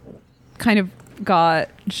kind of got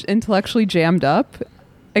intellectually jammed up.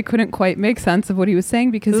 I couldn't quite make sense of what he was saying,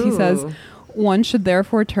 because he says, one should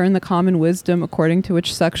therefore turn the common wisdom according to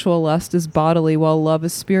which sexual lust is bodily while love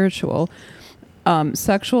is spiritual.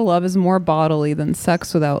 Sexual love is more bodily than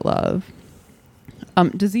sex without love.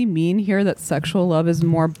 Does he mean here that sexual love is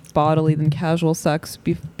more bodily than casual sex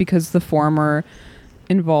because the former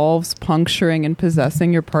involves puncturing and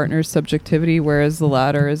possessing your partner's subjectivity, whereas the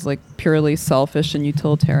latter is like purely selfish and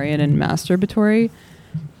utilitarian and masturbatory?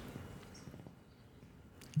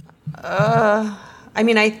 I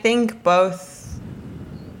mean, I think both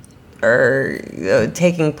are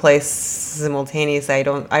taking place simultaneously. I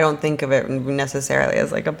don't think of it necessarily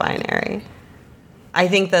as like a binary. I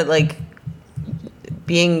think that like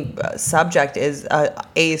being a subject is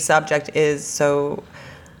so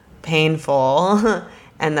painful,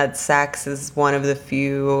 and that sex is one of the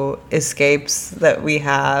few escapes that we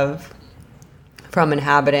have from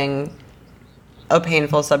inhabiting a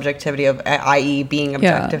painful subjectivity of, i.e., being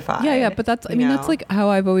objectified. Yeah, but that's, I mean, that's like how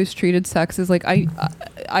I've always treated sex. Is like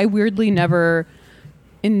I weirdly never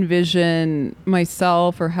envision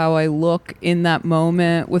myself or how I look in that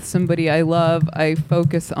moment with somebody I love. I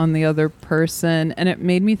focus on the other person, and it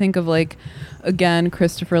made me think of, like, again,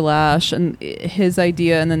 Christopher Lasch and his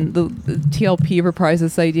idea, and then the TLP reprises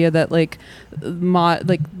this idea that like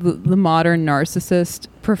the modern narcissist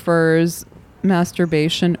prefers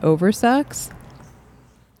masturbation over sex.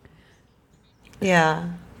 Yeah,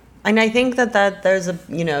 and I think that there's a,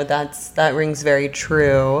 that rings very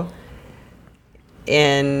true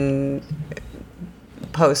in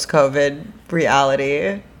post-COVID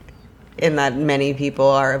reality, in that many people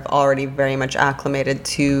are already very much acclimated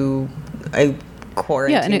to a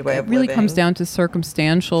quarantined way of living. It really comes down to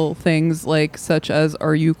circumstantial things, like such as,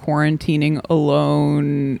 are you quarantining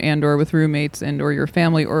alone and or with roommates and or your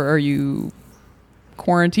family, or are you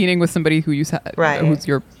quarantining with somebody who's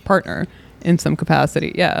your partner in some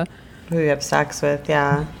capacity? Who you have sex with,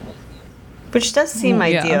 which does seem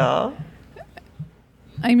ideal.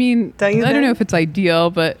 I mean, I don't know if it's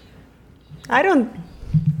ideal, but I don't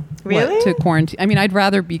really to quarantine. I mean, I'd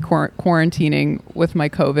rather be quarantining with my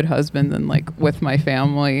COVID husband than like with my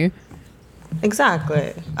family.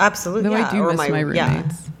 Exactly, absolutely. Though I do miss my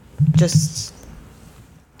roommates.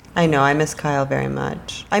 I know, I miss Kyle very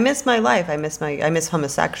much. I miss my life. I miss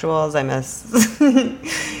homosexuals. I miss,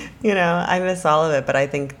 I miss all of it. But I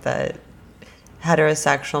think that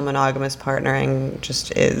heterosexual monogamous partnering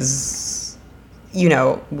just is,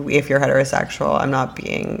 if you're heterosexual, I'm not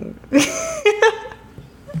being,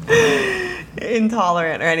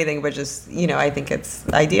 intolerant or anything, but just, I think it's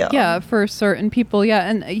ideal. Yeah, for certain people. Yeah,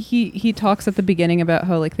 and he talks at the beginning about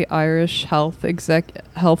how like the Irish health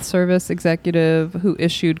service executive who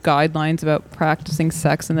issued guidelines about practicing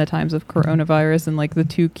sex in the times of coronavirus, and like the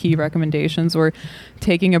two key recommendations were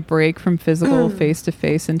taking a break from physical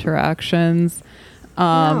face-to-face interactions.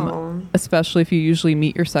 Especially if you usually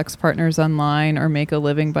meet your sex partners online or make a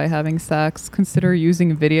living by having sex. Consider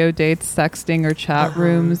using video dates, sexting, or chat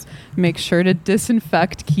rooms. Make sure to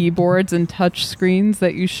disinfect keyboards and touch screens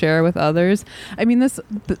that you share with others. I mean, and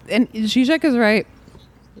Zizek is right.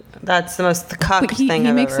 That's the most cucked thing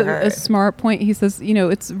I've ever heard. He makes a smart point. He says,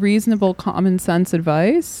 it's reasonable common sense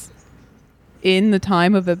advice in the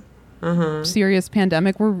time of a serious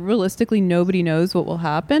pandemic where realistically nobody knows what will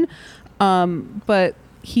happen. But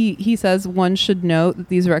he says one should note that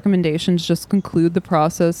these recommendations just conclude the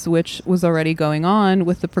process which was already going on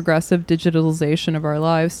with the progressive digitalization of our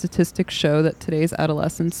lives. Statistics show that today's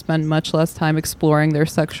adolescents spend much less time exploring their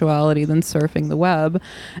sexuality than surfing the web.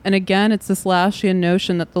 And again, it's this Lashian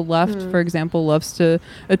notion that the left, for example, loves to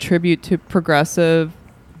attribute to progressive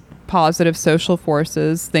positive social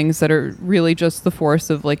forces things that are really just the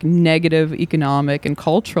force of like negative economic and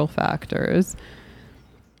cultural factors.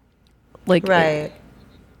 Like right,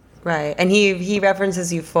 and he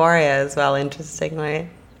references Euphoria as well, interestingly,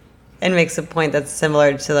 and makes a point that's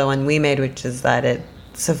similar to the one we made, which is that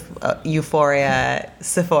Euphoria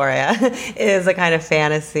is a kind of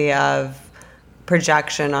fantasy of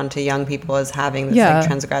projection onto young people as having this like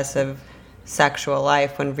transgressive sexual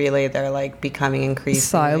life, when really they're like becoming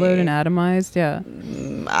increasingly siloed and atomized.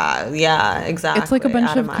 Exactly. It's like a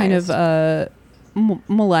bunch of kind of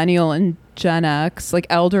millennial and Gen X, like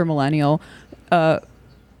elder millennial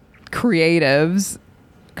creatives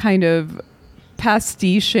kind of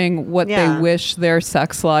pastiching what they wish their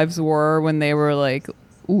sex lives were when they were like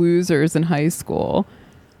losers in high school,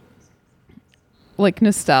 like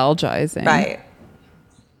nostalgizing. Right.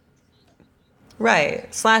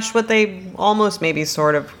 / what they almost maybe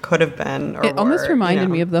sort of could have been. Or it almost reminded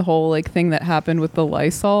me of the whole like thing that happened with the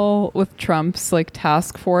Lysol, with Trump's like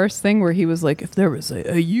task force thing, where he was like, if there was a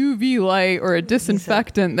UV light or a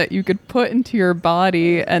disinfectant that you could put into your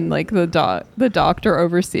body, and like the doctor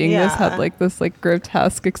overseeing this had like this like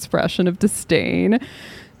grotesque expression of disdain.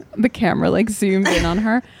 The camera like zoomed in on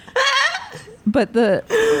her. But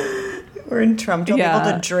we're in Trump told people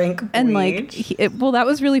to drink bleach. And like that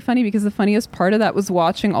was really funny, because the funniest part of that was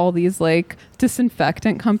watching all these like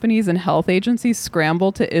disinfectant companies and health agencies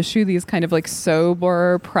scramble to issue these kind of like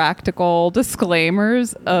sober, practical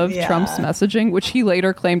disclaimers of Trump's messaging, which he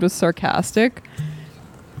later claimed was sarcastic,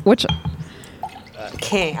 which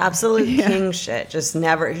king shit.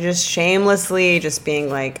 Just shamelessly just being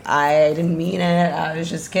like, I didn't mean it, I was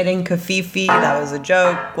just kidding, kafifi, that was a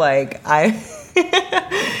joke, like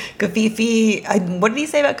Kafifi, what did he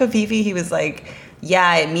say about Kafifi? He was like,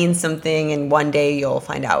 yeah, it means something, and one day you'll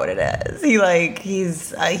find out what it is.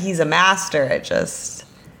 He's a master at just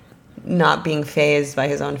not being fazed by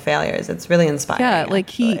his own failures. It's really inspiring. Yeah, like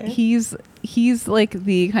he's like he's like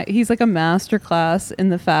a masterclass in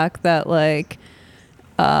the fact that like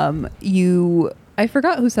I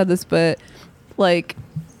forgot who said this, but like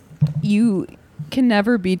you can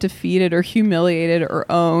never be defeated or humiliated or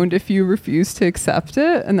owned if you refuse to accept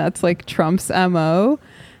it, and that's like Trump's MO.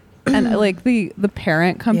 And like the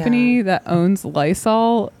parent company that owns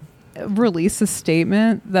Lysol released a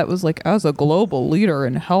statement that was like, as a global leader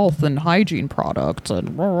in health and hygiene products,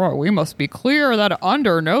 and we must be clear that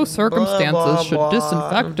under no circumstances should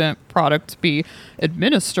disinfectant products be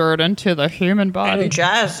administered into the human body.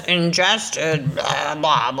 Ingested,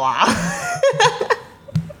 blah blah.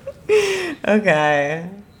 Okay,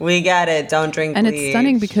 we get it. Don't drink bleach. And it's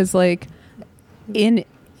stunning because like in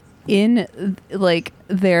like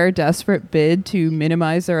their desperate bid to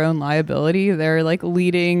minimize their own liability, they're like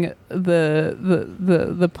leading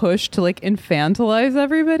the push to like infantilize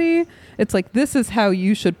everybody. It's like, this is how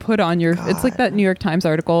you should put on your It's like that New York Times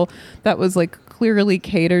article that was like clearly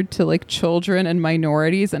catered to like children and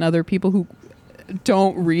minorities and other people who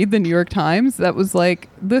don't read the New York Times. That was like,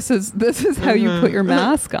 this is how you put your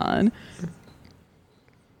mask on.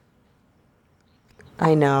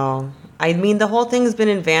 I know. I mean, the whole thing has been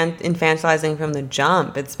infantilizing from the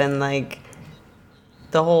jump. It's been like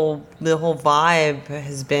the whole vibe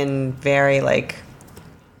has been very like,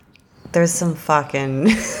 there's some fucking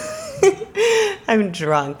I'm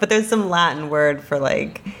drunk, but there's some Latin word for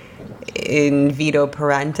like in vito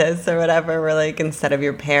parentis or whatever, where like instead of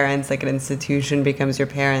your parents, like an institution becomes your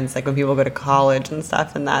parents, like when people go to college and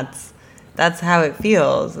stuff, and that's how it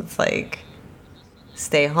feels. It's like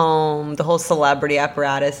stay home. The whole celebrity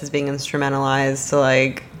apparatus is being instrumentalized to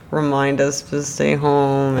like remind us to stay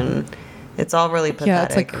home, and it's all really pathetic. Yeah,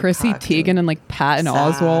 it's like Chrissy Teigen and like Patton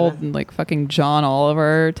Oswalt and like fucking John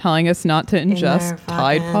Oliver telling us not to ingest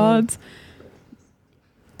Tide Pods.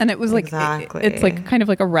 And it was like, it's like kind of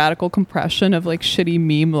like a radical compression of like shitty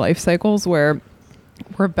meme life cycles where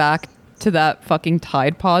we're back to that fucking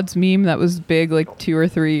Tide Pods meme that was big like 2 or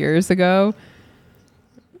 3 years ago.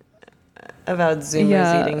 About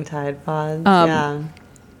Zoomers eating Tide Pods.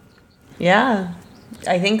 Yeah.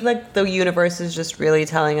 I think like the universe is just really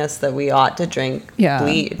telling us that we ought to drink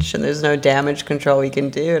bleach, and there's no damage control we can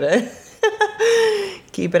do to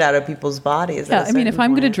keep it out of people's bodies. Yeah, I mean, if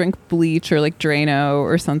I'm going to drink bleach or like Drano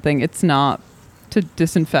or something, it's not to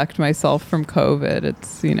disinfect myself from COVID.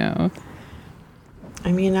 It's, you know.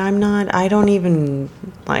 I mean, I'm not going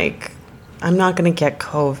to get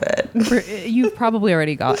COVID. You've probably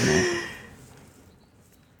already gotten it.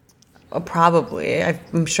 Probably.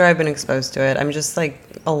 I'm sure I've been exposed to it. I'm just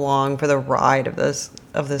like along for the ride of this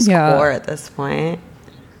core at this point.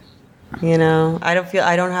 You know, I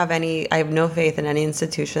have no faith in any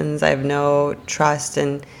institutions. I have no trust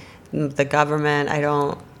in the government.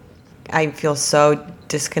 I feel so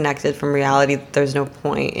disconnected from reality that there's no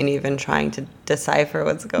point in even trying to decipher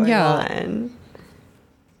what's going on.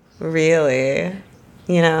 Really.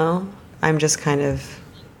 You know, I'm just kind of,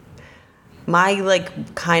 my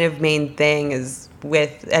like kind of main thing is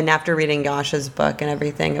and after reading Yasha's book and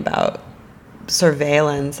everything about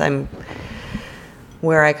surveillance,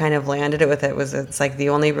 where I kind of landed it with it was it's like the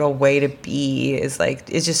only real way to be is like,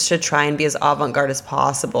 it just should try and be as avant-garde as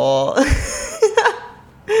possible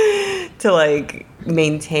to like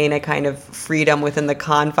maintain a kind of freedom within the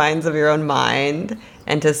confines of your own mind,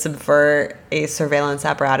 and to subvert a surveillance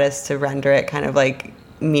apparatus to render it kind of like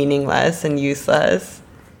meaningless and useless.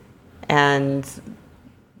 And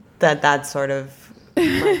that's sort of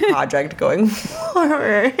my project going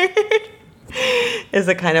forward is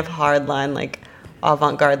a kind of hardline like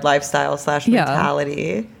avant-garde lifestyle /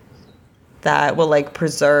 mentality that will like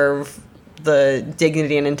preserve the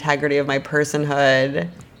dignity and integrity of my personhood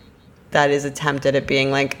that is attempted at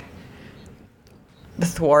being like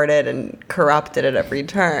thwarted and corrupted at every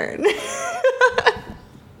turn.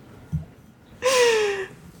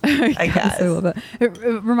 I guess. I love that. It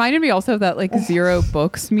reminded me also of that like Zero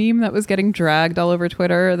Books meme that was getting dragged all over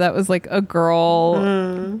Twitter. That was like a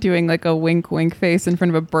girl doing like a wink wink face in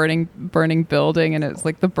front of a burning building, and it's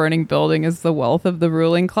like the burning building is the wealth of the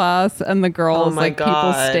ruling class, and the girl is like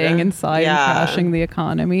people staying inside and crashing the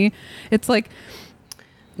economy. It's like,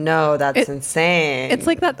 no, that's insane. It's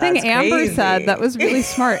like that thing Amber said that was really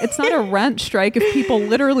smart. It's not a rent strike if people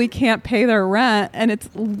literally can't pay their rent, and it's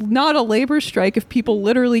not a labor strike if people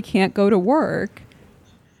literally can't go to work.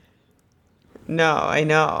 No, I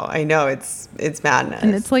know. It's madness.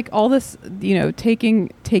 And it's like all this, you know, taking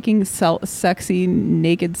sexy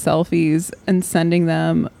naked selfies and sending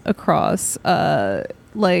them across,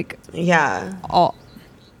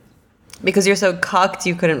 because you're so cucked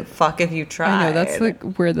you couldn't fuck if you tried. I know, that's like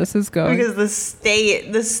where this is going. Because the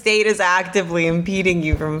state is actively impeding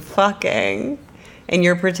you from fucking, and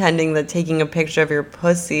you're pretending that taking a picture of your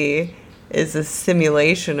pussy is a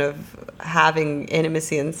simulation of having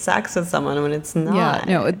intimacy and sex with someone when it's not. Yeah,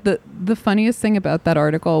 no, the funniest thing about that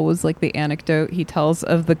article was like the anecdote he tells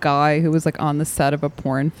of the guy who was like on the set of a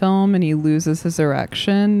porn film and he loses his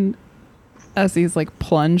erection as he's like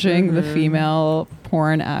plunging the female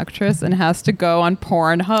porn actress and has to go on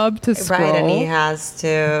Pornhub to scroll. Right, and he has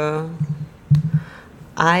to.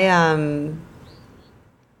 I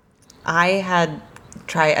had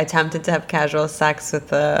attempted to have casual sex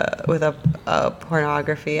with a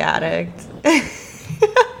pornography addict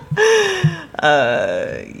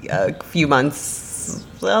a few months,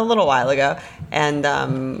 a little while ago,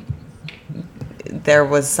 and there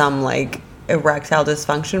was some like erectile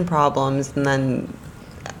dysfunction problems, and then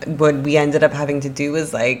what we ended up having to do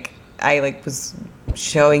was like I like was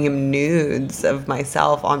showing him nudes of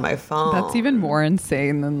myself on my phone. That's even more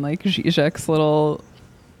insane than like Zizek's little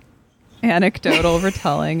anecdotal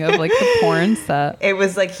retelling of like the porn set. It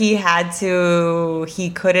was like he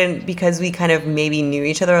couldn't, because we kind of maybe knew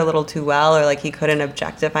each other a little too well, or like he couldn't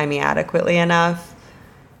objectify me adequately enough,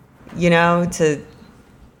 you know, to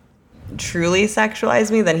truly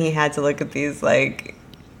sexualize me. Then he had to look at these like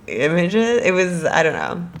images. It was, I don't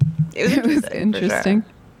know, it was interesting.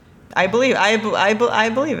 Sure. I believe it. I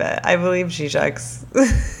believe Zizek's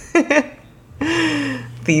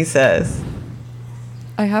thesis.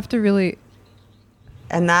 I have to really,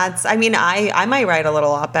 And that's, I mean, I might write a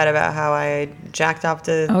little op-ed about how I jacked off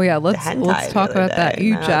to let's talk about that.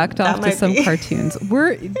 You jacked off to some cartoons.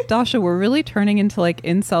 Dasha, we're really turning into like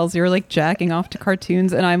incels. You're like jacking off to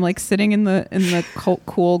cartoons, and I'm like sitting in the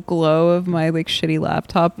cool glow of my like shitty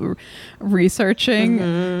laptop,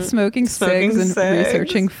 researching, smoking cigs and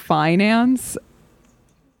researching finance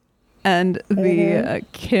and the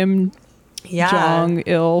Kim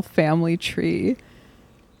Jong-il family tree.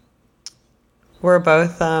 We're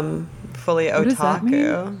both fully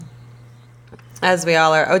otaku, as we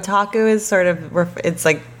all are. Otaku is sort of, it's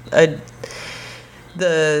like the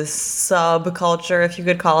subculture, if you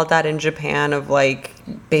could call it that, in Japan, of like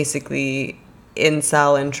basically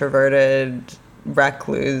incel, introverted,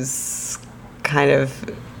 recluse kind of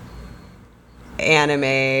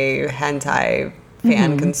anime hentai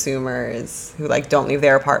fan consumers who like don't leave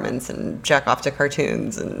their apartments and jack off to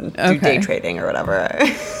cartoons and do day trading or whatever.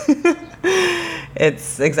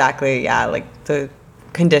 It's exactly, like the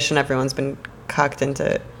condition everyone's been cucked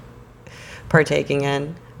into partaking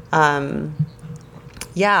in. I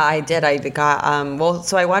did. I got,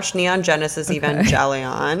 so I watched Neon Genesis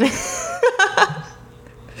Evangelion,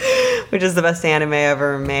 which is the best anime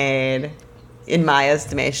ever made, in my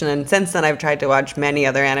estimation. And since then, I've tried to watch many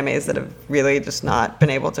other animes that have really just not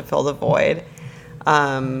been able to fill the void,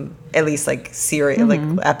 at least like like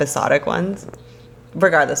episodic ones.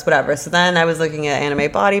 Regardless, whatever. So then I was looking at anime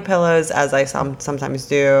body pillows, as I sometimes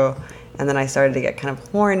do, and then I started to get kind of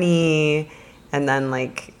horny, and then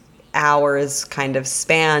like hours kind of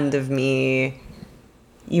spanned of me,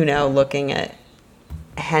 looking at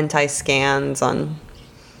hentai scans on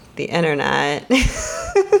the internet.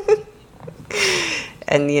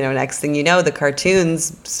 And, next thing you know, the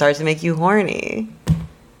cartoons start to make you horny.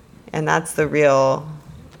 And that's the real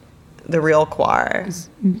quar.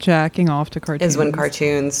 Jacking off to cartoons. Is when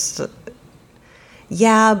cartoons...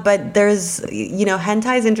 Yeah, but there's...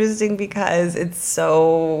 hentai is interesting because it's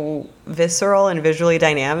so visceral and visually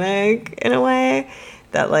dynamic in a way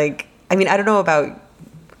that, like... I mean, I don't know about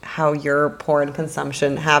how your porn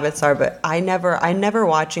consumption habits are, but I never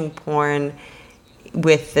watching porn in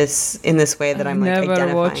this way that I'm like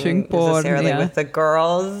identifying necessarily with the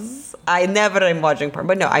girls. I never am watching porn,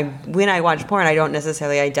 but no, when I watch porn, I don't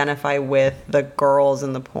necessarily identify with the girls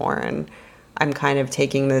in the porn. I'm kind of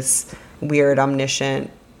taking this weird omniscient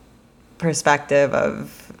perspective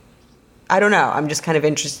of, I don't know, I'm just kind of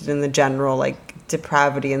interested in the general like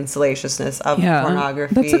depravity and salaciousness of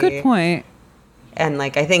pornography. That's a good point. And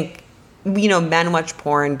like, I think, men watch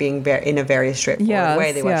porn being in a very straightforward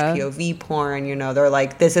way. They watch POV porn, they're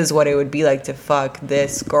like, this is what it would be like to fuck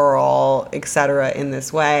this girl, etc. in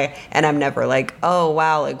this way. And I'm never like, oh,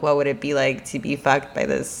 wow, like, what would it be like to be fucked by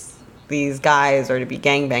these guys or to be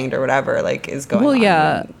gangbanged or whatever, like, is going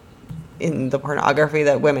on in the pornography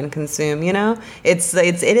that women consume, It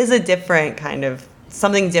is a different kind of,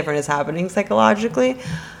 something different is happening psychologically.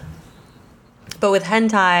 But with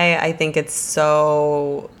hentai, I think it's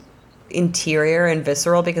so interior and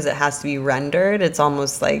visceral because it has to be rendered. It's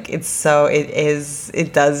almost like it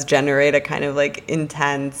does generate a kind of like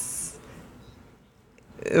intense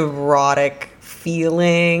erotic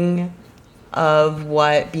feeling of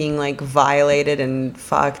what being like violated and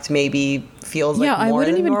fucked maybe feels like more I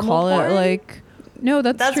wouldn't than even call porn. It like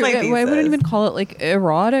that's true. I wouldn't even call it like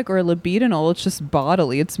erotic or libidinal. It's just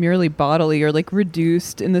bodily. It's merely bodily. You're like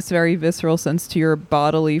reduced in this very visceral sense to your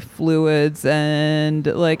bodily fluids and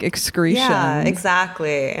like excretion. Yeah,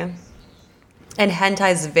 exactly. And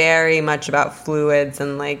hentai is very much about fluids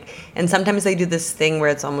and sometimes they do this thing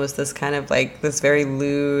where it's almost this kind of like this very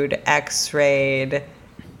lewd X-rayed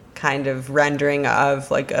kind of rendering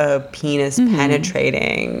of like a penis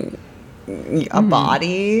penetrating a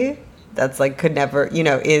body. That's like could never,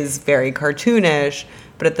 is very cartoonish,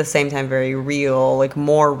 but at the same time very real, like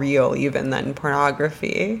more real even than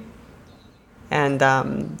pornography. And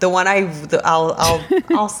the one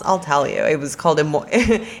I'll tell you, it was called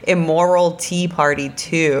Immoral Tea Party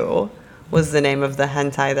 2 was the name of the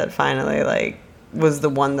hentai that finally like was the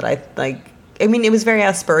one that I like. I mean, it was very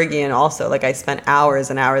Aspergian also. Like I spent hours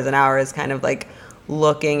and hours and hours kind of like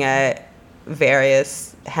looking at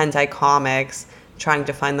various hentai comics, trying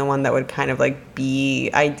to find the one that would kind of like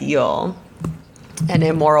be ideal. And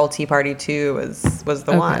Immoral Tea Party 2 was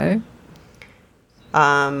the one.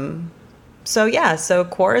 So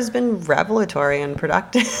core has been revelatory and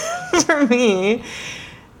productive for me.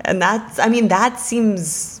 And that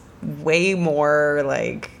seems way more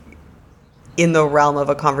like in the realm of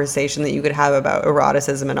a conversation that you could have about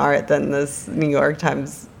eroticism and art than this New York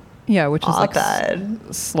Times which is like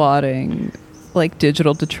slotting like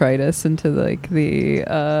digital detritus into like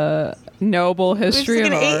the noble history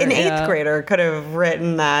of art. An eighth grader could have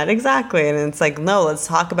written that. Exactly. And it's like, no, let's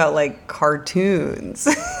talk about like cartoons.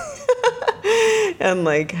 And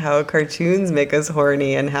like how cartoons make us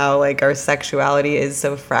horny and how like our sexuality is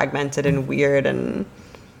so fragmented and weird and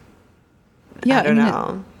I don't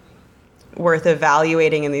know, worth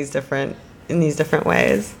evaluating in these different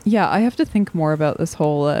ways. Yeah, I have to think more about this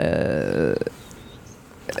whole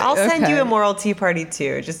I'll send you a moral tea party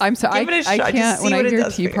too. Just I'm sorry, give it a shot. I can't. When I hear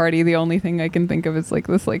tea party, the only thing I can think of is like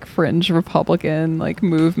this like fringe Republican like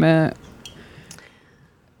movement.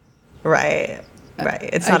 Right.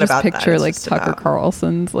 It's not about that. I just picture like Tucker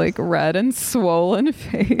Carlson's like red and swollen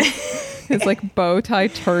face. His like bow tie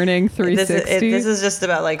turning 360. This is just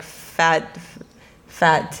about like fat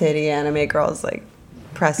titty anime girls like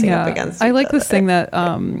pressing up against each other. I like this thing that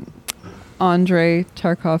Andrei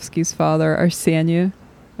Tarkovsky's father, Arsenia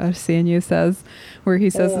says, where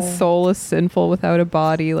he says the soul is sinful without a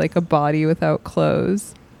body, like a body without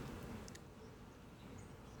clothes.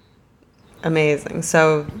 Amazing.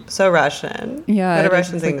 So Russian. Yeah, what a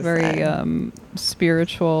Russian thing like to very say.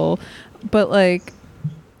 Spiritual, but like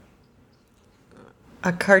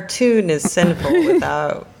a cartoon is sinful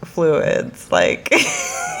without fluids. Like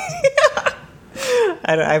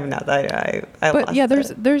I'm not. I but yeah,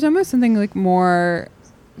 there's almost something like more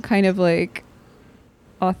kind of like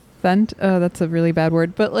authentic. Oh, that's a really bad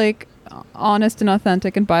word, but like honest and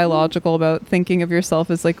authentic and biological about thinking of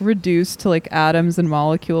yourself as like reduced to like atoms and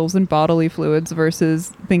molecules and bodily fluids versus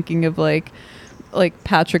thinking of like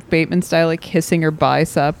Patrick Bateman style like kissing your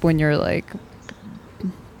bicep when you're like.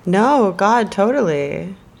 No, God,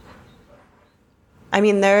 totally. I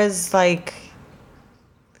mean, there's like.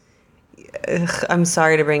 I'm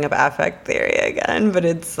sorry to bring up affect theory again, but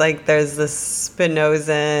it's like there's this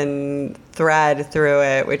Spinozan thread through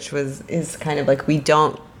it, which is kind of like we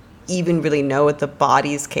don't even really know what the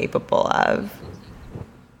body's capable of.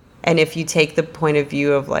 And if you take the point of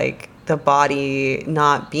view of like the body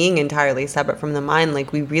not being entirely separate from the mind,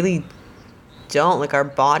 like we really don't. Like our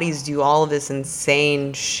bodies do all of this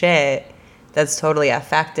insane shit that's totally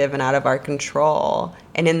effective and out of our control,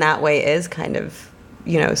 and in that way is kind of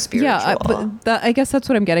spiritual. Yeah, but I guess that's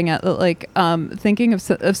what I'm getting at. Like, thinking of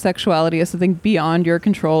sexuality as something beyond your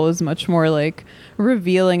control is much more like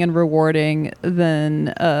revealing and rewarding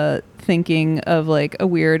than thinking of like a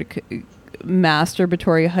weird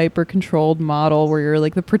masturbatory hyper-controlled model where you're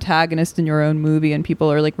like the protagonist in your own movie and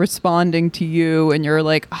people are like responding to you and you're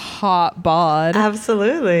like hot bod.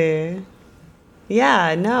 Absolutely.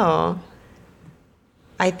 Yeah, no.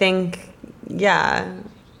 I think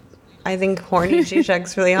horny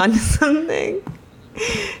Zizek's really onto something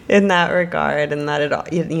in that regard, and that it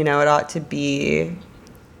ought to be,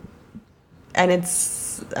 and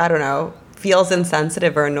it's, I don't know, feels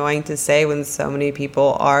insensitive or annoying to say when so many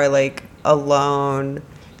people are like alone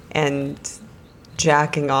and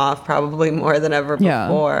jacking off probably more than ever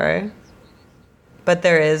before. Yeah. But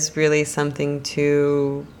there is really something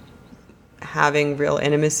to having real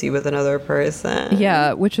intimacy with another person.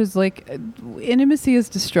 Yeah, which is like intimacy is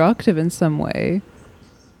destructive in some way.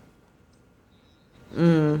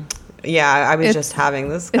 Yeah, I was just having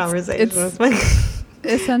this conversation with my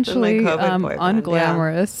essentially with my COVID boyfriend.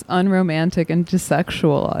 Unglamorous, unromantic, and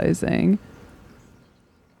desexualizing.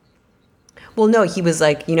 Well, no, he was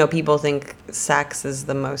like, people think sex is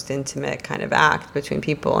the most intimate kind of act between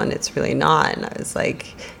people, and it's really not. And I was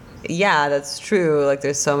like, yeah, that's true. Like,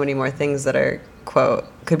 there's so many more things that are, quote,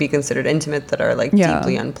 could be considered intimate that are, like,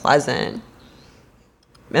 deeply unpleasant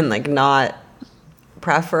and, like, not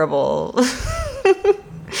preferable.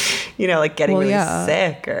 Like, getting really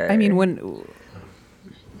sick or... I mean,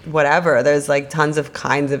 whatever. There's, like, tons of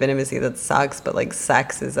kinds of intimacy that sucks, but, like,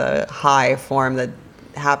 sex is a high form that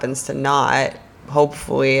happens to not,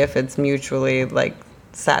 hopefully, if it's mutually, like,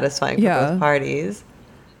 satisfying for both parties.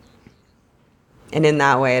 And in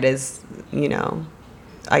that way, it is,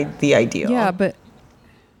 the ideal. Yeah, but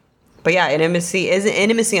yeah, intimacy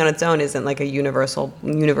on its own isn't like a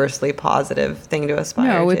universally positive thing to aspire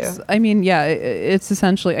to. No, it's. I mean, yeah, it's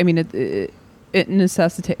essentially. I mean, it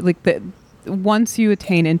necessitates like that. Once you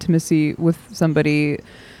attain intimacy with somebody,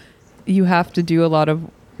 you have to do a lot of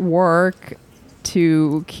work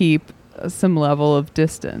to keep some level of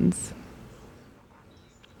distance.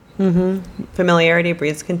 Mm-hmm. Familiarity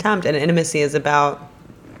breeds contempt, and intimacy is about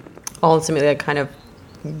ultimately a kind of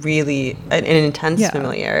really an intense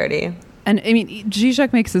familiarity. And I mean,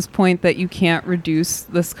 Zizek makes this point that you can't reduce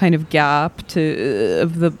this kind of gap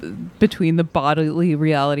between the bodily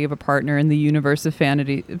reality of a partner and the universe of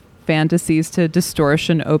fantasy fantasies to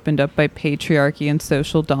distortion opened up by patriarchy and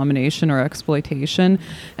social domination or exploitation,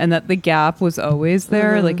 and that the gap was always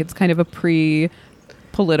there. Like it's kind of a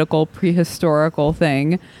pre-political, prehistorical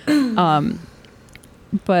thing.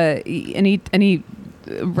 But any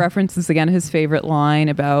references again his favorite line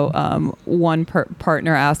about one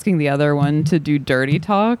partner asking the other one to do dirty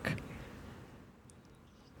talk.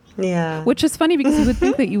 Yeah, which is funny because you would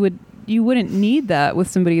think that you wouldn't need that with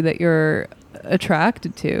somebody that you're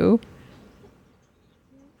attracted to.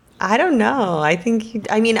 I don't know. I think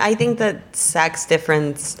that sex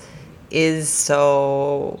difference is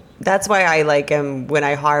so. That's why I like him. When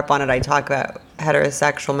I harp on it, I talk about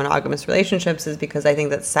heterosexual monogamous relationships, is because I think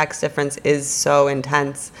that sex difference is so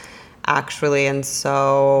intense, actually, and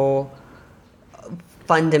so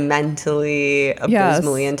fundamentally,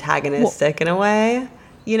 abysmally antagonistic in a way.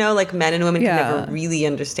 You know, like men and women can never really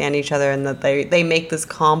understand each other, and that they make this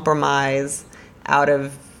compromise out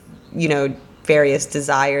of, you know, various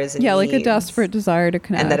desires and needs, like a desperate desire to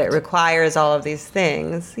connect, and that it requires all of these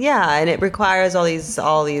things. Yeah, and it requires all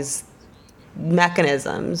these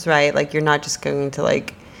mechanisms, right? Like you're not just going to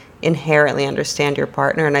like inherently understand your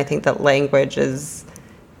partner, and I think that language is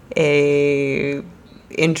a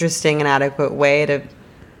interesting and adequate way to,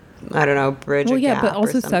 I don't know, bridge a gap. But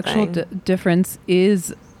also sexual difference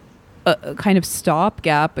is a kind of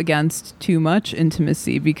stopgap against too much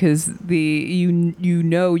intimacy, because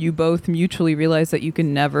you both mutually realize that you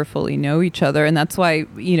can never fully know each other, and that's why,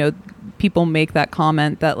 you know, people make that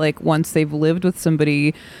comment that like once they've lived with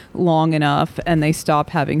somebody long enough and they stop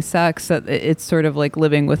having sex, that it's sort of like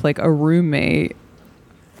living with like a roommate.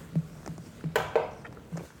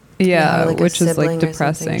 Like which is like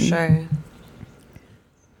depressing. Sure.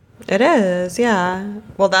 It is, yeah.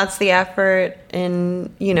 Well, that's the effort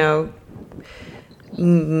in, you know,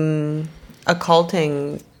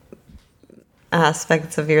 occulting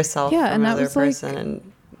aspects of yourself from another person,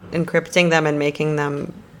 and encrypting them and making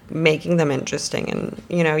them interesting. And,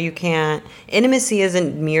 you know, you can't. Intimacy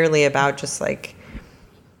isn't merely about just like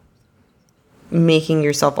making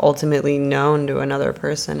yourself ultimately known to another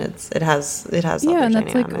person. It has and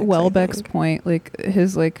that's like Welbeck's point, like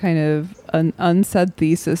his like kind of an unsaid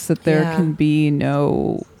thesis that there can be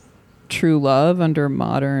no true love under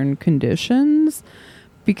modern conditions,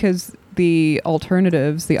 because the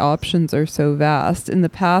alternatives, the options are so vast. In the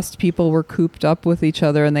past, people were cooped up with each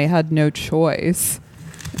other and they had no choice.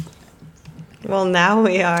 Well, now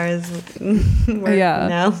we are.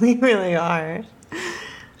 Now we really are.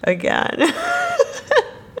 Again.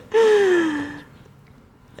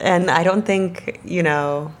 And I don't think, you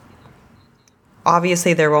know,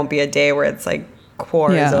 obviously there won't be a day where it's like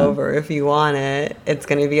quar is over if you want it. It's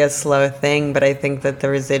going to be a slow thing, but I think that the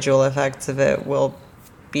residual effects of it will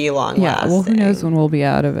be long lasting. Well, who knows when we'll be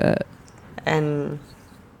out of it. And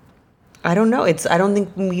I don't know. I don't think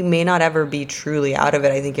we may not ever be truly out of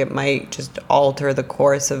it. I think it might just alter the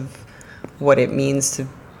course of what it means to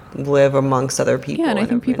live amongst other people. And I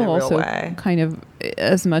think people also kind of,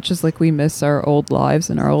 as much as like we miss our old lives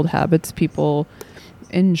and our old habits, people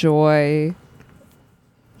enjoy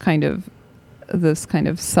kind of this kind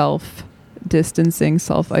of self-distancing,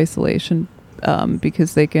 self-isolation,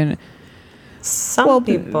 because they can. Some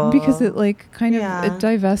people, because it like kind of it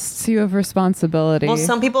divests you of responsibility. Well,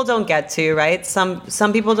 some people don't get to, right? Some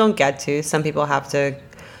people don't get to. Some people have to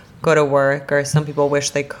go to work, or some people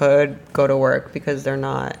wish they could go to work because they're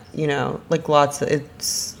not, you know, like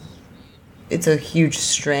it's a huge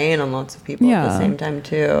strain on lots of people at the same time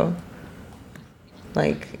too.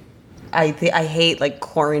 Like I hate like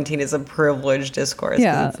quarantine is a privileged discourse.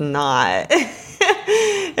 It's not.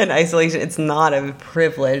 And isolation, it's not a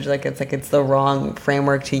privilege. It's the wrong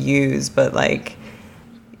framework to use, but like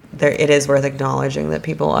it is worth acknowledging that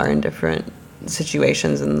people are in different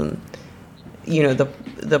situations, and you know,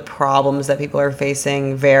 the problems that people are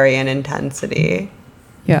facing vary in intensity.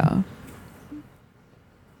 Yeah.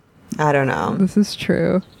 I don't know. This is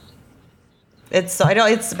true. But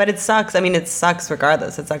it sucks. I mean, it sucks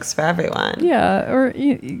regardless. It sucks for everyone. Yeah, or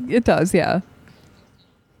it does, yeah.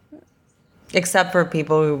 Except for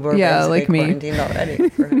people who were like me, quarantined already,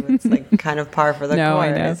 for whom it's like kind of par for the course.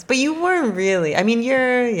 I know. But you weren't really. I mean,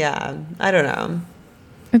 I don't know.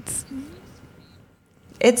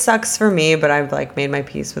 It sucks for me, but I've like made my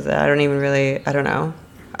peace with it. I don't know.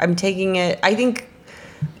 I'm taking it. I think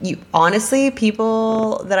honestly,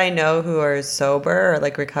 people that I know who are sober or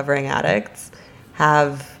like recovering addicts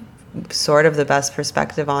have sort of the best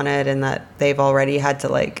perspective on it, in that they've already had to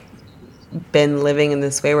like been living in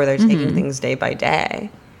this way where they're taking things day by day.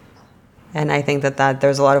 And I think that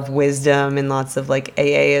there's a lot of wisdom in lots of like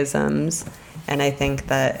AA-isms. And I think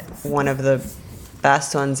that one of the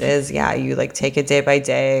best ones is, yeah, you like take it day by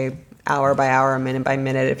day, hour by hour, minute by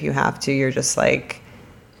minute if you have to. You're just like,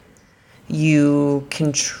 you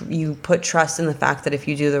can you put trust in the fact that if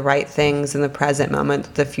you do the right things in the present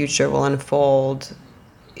moment, the future will unfold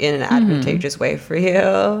in an advantageous way for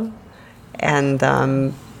you. And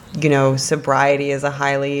you know, sobriety is a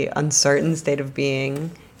highly uncertain state of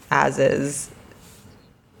being, as is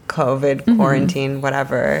COVID, quarantine,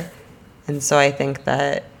 whatever. And so I think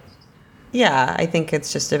that, yeah, I think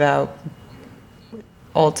it's just about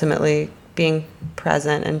ultimately being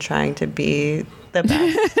present and trying to be the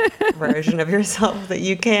best version of yourself that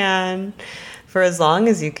you can for as long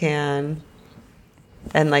as you can.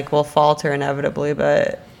 And like, we'll falter inevitably,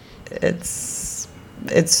 but it's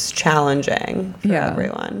challenging for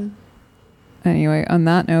everyone. Anyway, on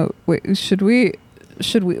that note, wait, should we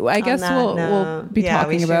I guess we'll be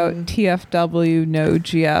talking about TFW no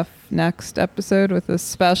GF next episode with a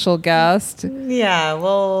special guest. Yeah, maybe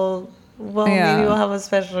we'll have a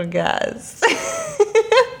special guest.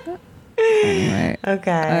 Anyway.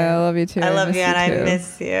 Okay. I love you too. I love you, and I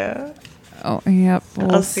miss you. Oh, yep.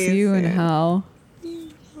 We'll see you in hell.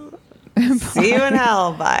 See you in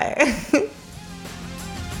hell. Bye.